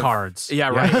Onyx of kind of cards. Yeah,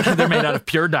 right. They're made out of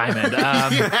pure diamond.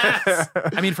 Yes.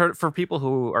 I mean, for people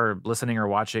who are listening or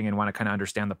watching and want to kind of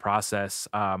understand the process,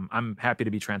 I'm happy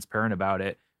to be transparent about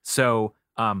it. So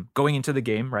going into the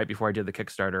game, right before I did the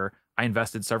Kickstarter, I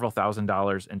invested several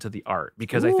 $1,000s into the art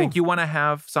because I think you want to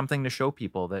have something to show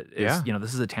people that is,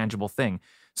 this is a tangible thing.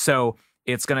 So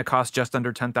it's going to cost just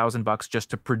under $10,000 just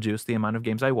to produce the amount of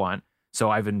games I want. So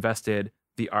I've invested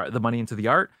the money into the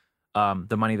art.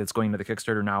 The money that's going to the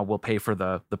Kickstarter now will pay for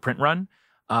the print run.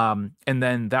 And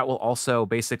then that will also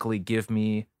basically give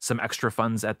me some extra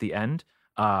funds at the end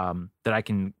that I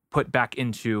can put back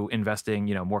into investing,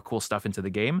 more cool stuff into the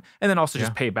game. And then also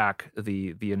just pay back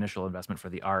the initial investment for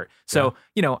the art. So,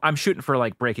 I'm shooting for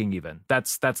like breaking even.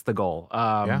 That's the goal.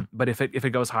 But if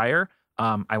it goes higher,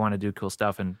 I want to do cool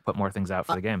stuff and put more things out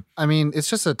for the game. I mean, it's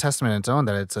just a testament in its own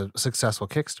that it's a successful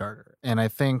Kickstarter. And I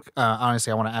think,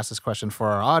 honestly, I want to ask this question for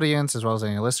our audience as well as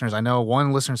any listeners. I know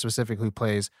one listener specifically who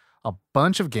plays a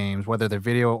bunch of games, whether they're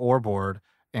video or board,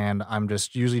 and I'm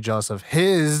just usually jealous of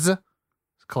his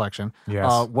collection.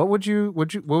 Yes. What would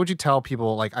you tell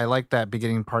people? Like, I like that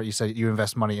beginning part. You said you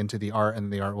invest money into the art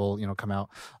and the art will, come out.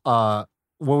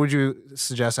 What would you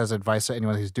suggest as advice to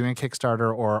anyone who's doing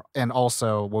Kickstarter, and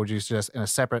also what would you suggest in a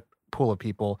separate pool of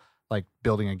people like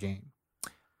building a game?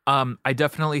 I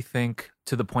definitely think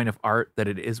to the point of art that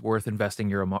it is worth investing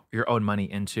your own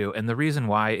money into. And the reason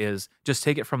why is just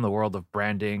take it from the world of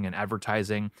branding and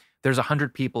advertising. There's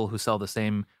 100 people who sell the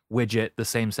same widget, the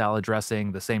same salad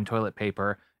dressing, the same toilet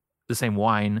paper, the same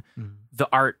wine. The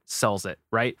art sells it,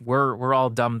 right? We're all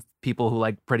dumb people who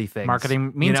like pretty things.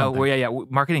 Marketing means something.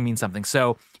 Marketing means something.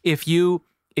 So if you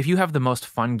have the most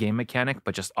fun game mechanic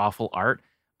but just awful art,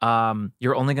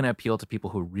 you're only going to appeal to people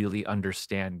who really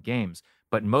understand games.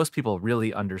 But most people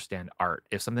really understand art.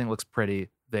 If something looks pretty,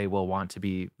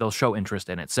 they'll show interest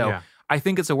in it. So I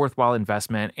think it's a worthwhile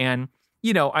investment. And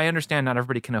I understand not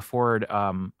everybody can afford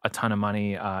a ton of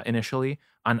money initially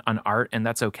on art, and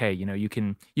that's okay. You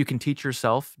can teach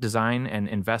yourself design and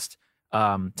invest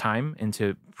time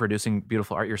into producing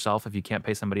beautiful art yourself if you can't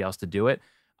pay somebody else to do it.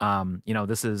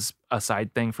 This is a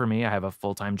side thing for me. I have a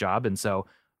full-time job, and so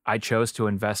I chose to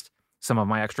invest some of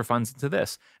my extra funds into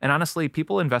this. And honestly,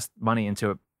 people invest money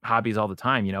into hobbies all the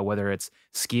time, whether it's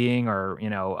skiing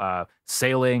or,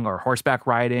 sailing or horseback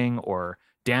riding or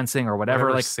dancing or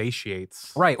whatever, like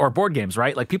satiates. Right. Or board games,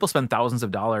 right? Like people spend thousands of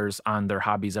dollars on their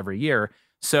hobbies every year.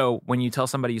 So when you tell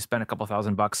somebody you spent a couple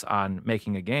 $1,000 on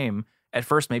making a game, at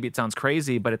first maybe it sounds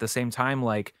crazy, but at the same time,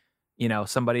 like,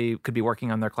 somebody could be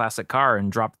working on their classic car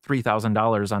and drop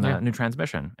 $3,000 on a new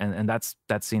transmission. And that's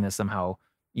seen as somehow,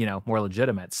 more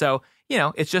legitimate. So,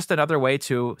 it's just another way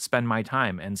to spend my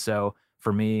time. And so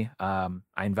for me,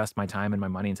 I invest my time and my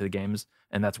money into the games,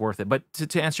 and that's worth it. But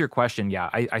to answer your question,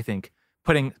 I think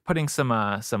putting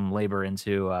some labor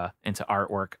into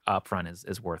artwork up front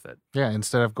is worth it. Yeah,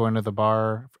 instead of going to the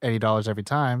bar $80 every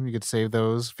time, you could save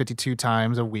those 52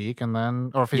 times a week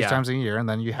or 50 times a year, and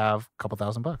then you have a couple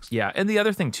 $1,000. Yeah, and the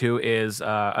other thing too is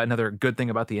another good thing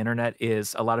about the internet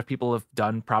is a lot of people have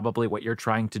done probably what you're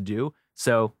trying to do.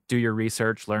 So do your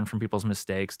research, learn from people's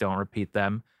mistakes, don't repeat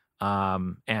them,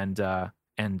 and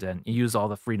use all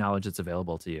the free knowledge that's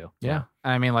available to you. Yeah.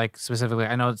 I mean, like specifically,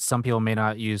 I know some people may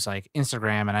not use like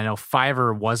Instagram, and I know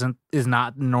Fiverr is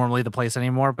not normally the place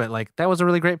anymore, but like that was a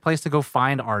really great place to go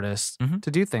find artists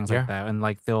to do things like that. And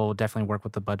like they'll definitely work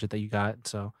with the budget that you got.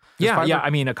 So yeah.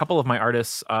 I mean, a couple of my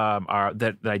artists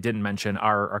that I didn't mention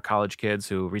are college kids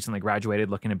who recently graduated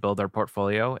looking to build their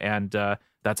portfolio. And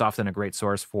that's often a great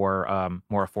source for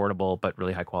more affordable but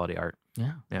really high quality art.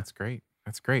 Yeah. That's great.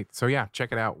 That's great. So yeah,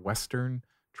 check it out,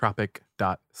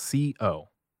 westerntropic.co.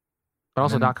 But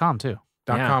also .com too.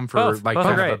 .com for both like are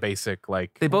kind great. of a basic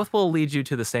like. They both will lead you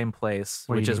to the same place,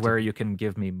 Where which you is need where you can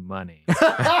give me money. I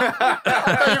thought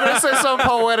you were going to say something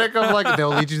poetic of like, they'll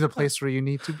lead you to the place where you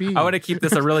need to be. I want to keep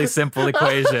this a really simple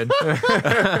equation.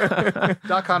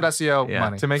 .com.co Yeah.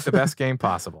 money. to make the best game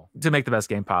possible. To make the best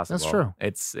game possible. That's true.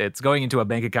 It's going into a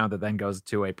bank account that then goes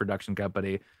to a production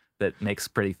company that makes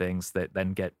pretty things that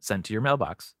then get sent to your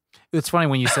mailbox. It's funny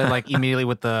when you said like immediately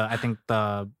with I think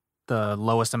the the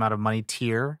lowest amount of money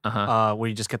tier, where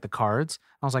you just get the cards.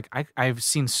 I was like, I've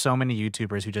seen so many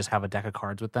YouTubers who just have a deck of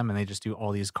cards with them and they just do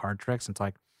all these card tricks. And it's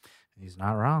like, he's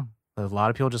not wrong. A lot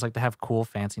of people just like to have cool,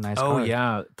 fancy, nice cards. Oh,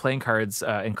 yeah. Playing cards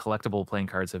and collectible playing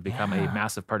cards have become a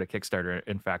massive part of Kickstarter,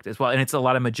 in fact, as well. And it's a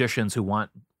lot of magicians who want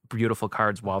beautiful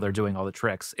cards while they're doing all the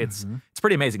tricks. It's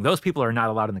pretty amazing. Those people are not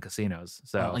allowed in the casinos.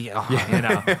 So, you know,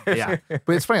 yeah.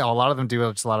 But it's funny. A lot of them do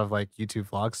just a lot of like YouTube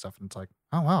vlog stuff. And it's like,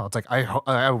 oh, wow. It's like,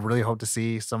 I really hope to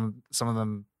see some of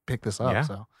them pick this up. Yeah.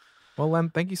 So. Well, Len,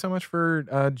 thank you so much for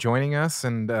joining us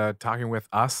and talking with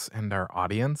us and our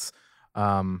audience.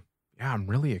 Yeah, I'm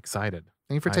really excited.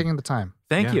 Thank you for taking the time.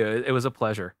 Thank you. It was a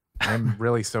pleasure. I'm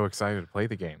really so excited to play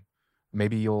the game.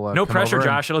 Maybe you'll no come pressure, over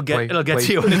Josh. It'll get play-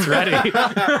 to you when it's ready.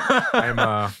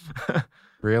 I'm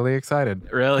really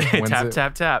excited. Really, When's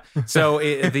tap. So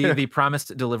the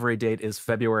promised delivery date is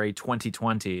February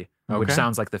 2020, which Okay.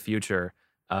 sounds like the future,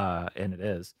 and it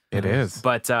is. It is.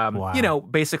 But Wow. you know,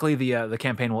 basically the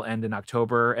campaign will end in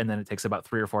October, and then it takes about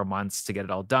 3 or 4 months to get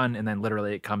it all done, and then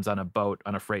literally it comes on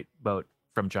a freight boat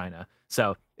from China.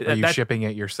 So Are you shipping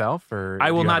it yourself, or I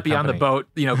do will you have not a be on the company? boat,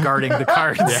 you know, guarding the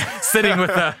cards, sitting with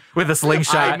a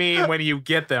slingshot. I mean, when you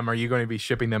get them, are you going to be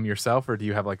shipping them yourself, or do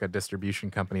you have like a distribution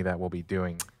company that will be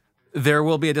doing? There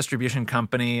will be a distribution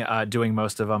company doing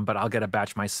most of them, but I'll get a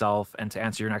batch myself. And to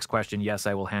answer your next question, yes,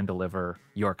 I will hand deliver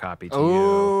your copy to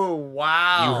you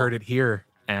wow. You heard it here.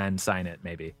 and sign it,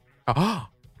 maybe. Oh,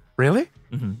 really?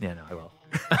 Yeah, no, I will.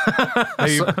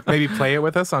 Maybe play it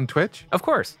with us on Twitch. Of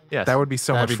course, yes. That would be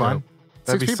so That'd much be fun. dope.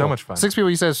 That'd be 6 so people. much fun. 6 people,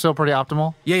 you said, is still pretty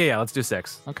optimal. Yeah. Let's do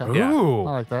 6. Okay. Yeah. Ooh,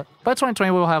 I like that. By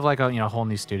 2020, we'll have like a whole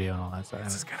new studio and all that stuff.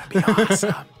 this is gonna be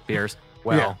awesome. Beers.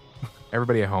 Well,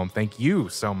 everybody at home, thank you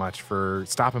so much for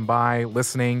stopping by,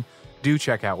 listening. Do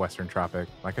check out Western Tropic.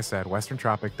 Like I said,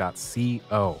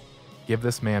 westerntropic.co. Give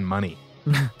this man money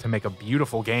to make a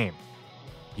beautiful game.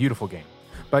 Beautiful game.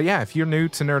 But yeah, if you're new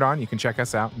to Nerd On, you can check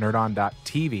us out.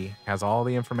 Nerdon.tv has all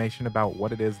the information about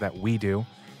what it is that we do.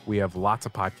 We have lots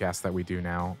of podcasts that we do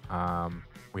now.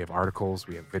 We have articles,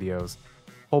 we have videos,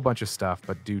 whole bunch of stuff,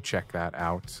 but do check that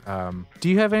out. Do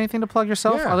you have anything to plug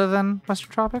yourself Yeah. other than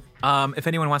Western Tropic? If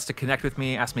anyone wants to connect with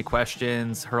me, ask me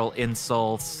questions, hurl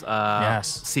insults,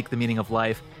 Yes. seek the meaning of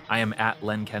life, I am at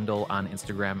Len Kendall on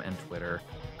Instagram and Twitter.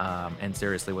 And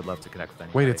seriously would love to connect with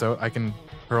anybody. Wait, it's I can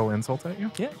hurl insults at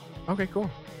you? Yeah. Okay, cool.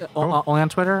 Only on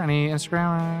Twitter? Any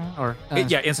Instagram or?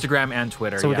 Yeah, Instagram and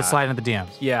Twitter. So we yeah. can slide into the DMs.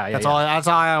 Yeah, That's all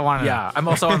I want to know. Yeah, I'm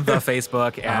also on the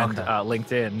Facebook and Okay.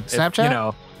 LinkedIn. If, Snapchat? you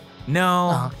know,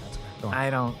 no, Oh, okay, that's okay. Go on. I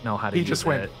don't know how to He use just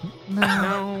went, it.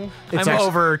 no. It's I'm actually-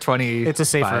 over 20. It's a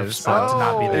safer spot to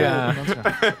not be there.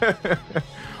 Yeah.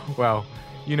 Well,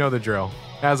 you know the drill.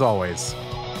 As always,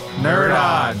 Nerd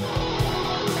on.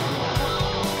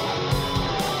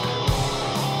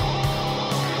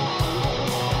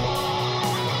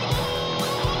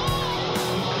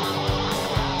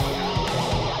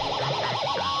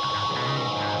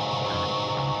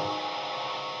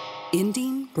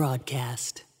 Ending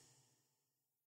broadcast.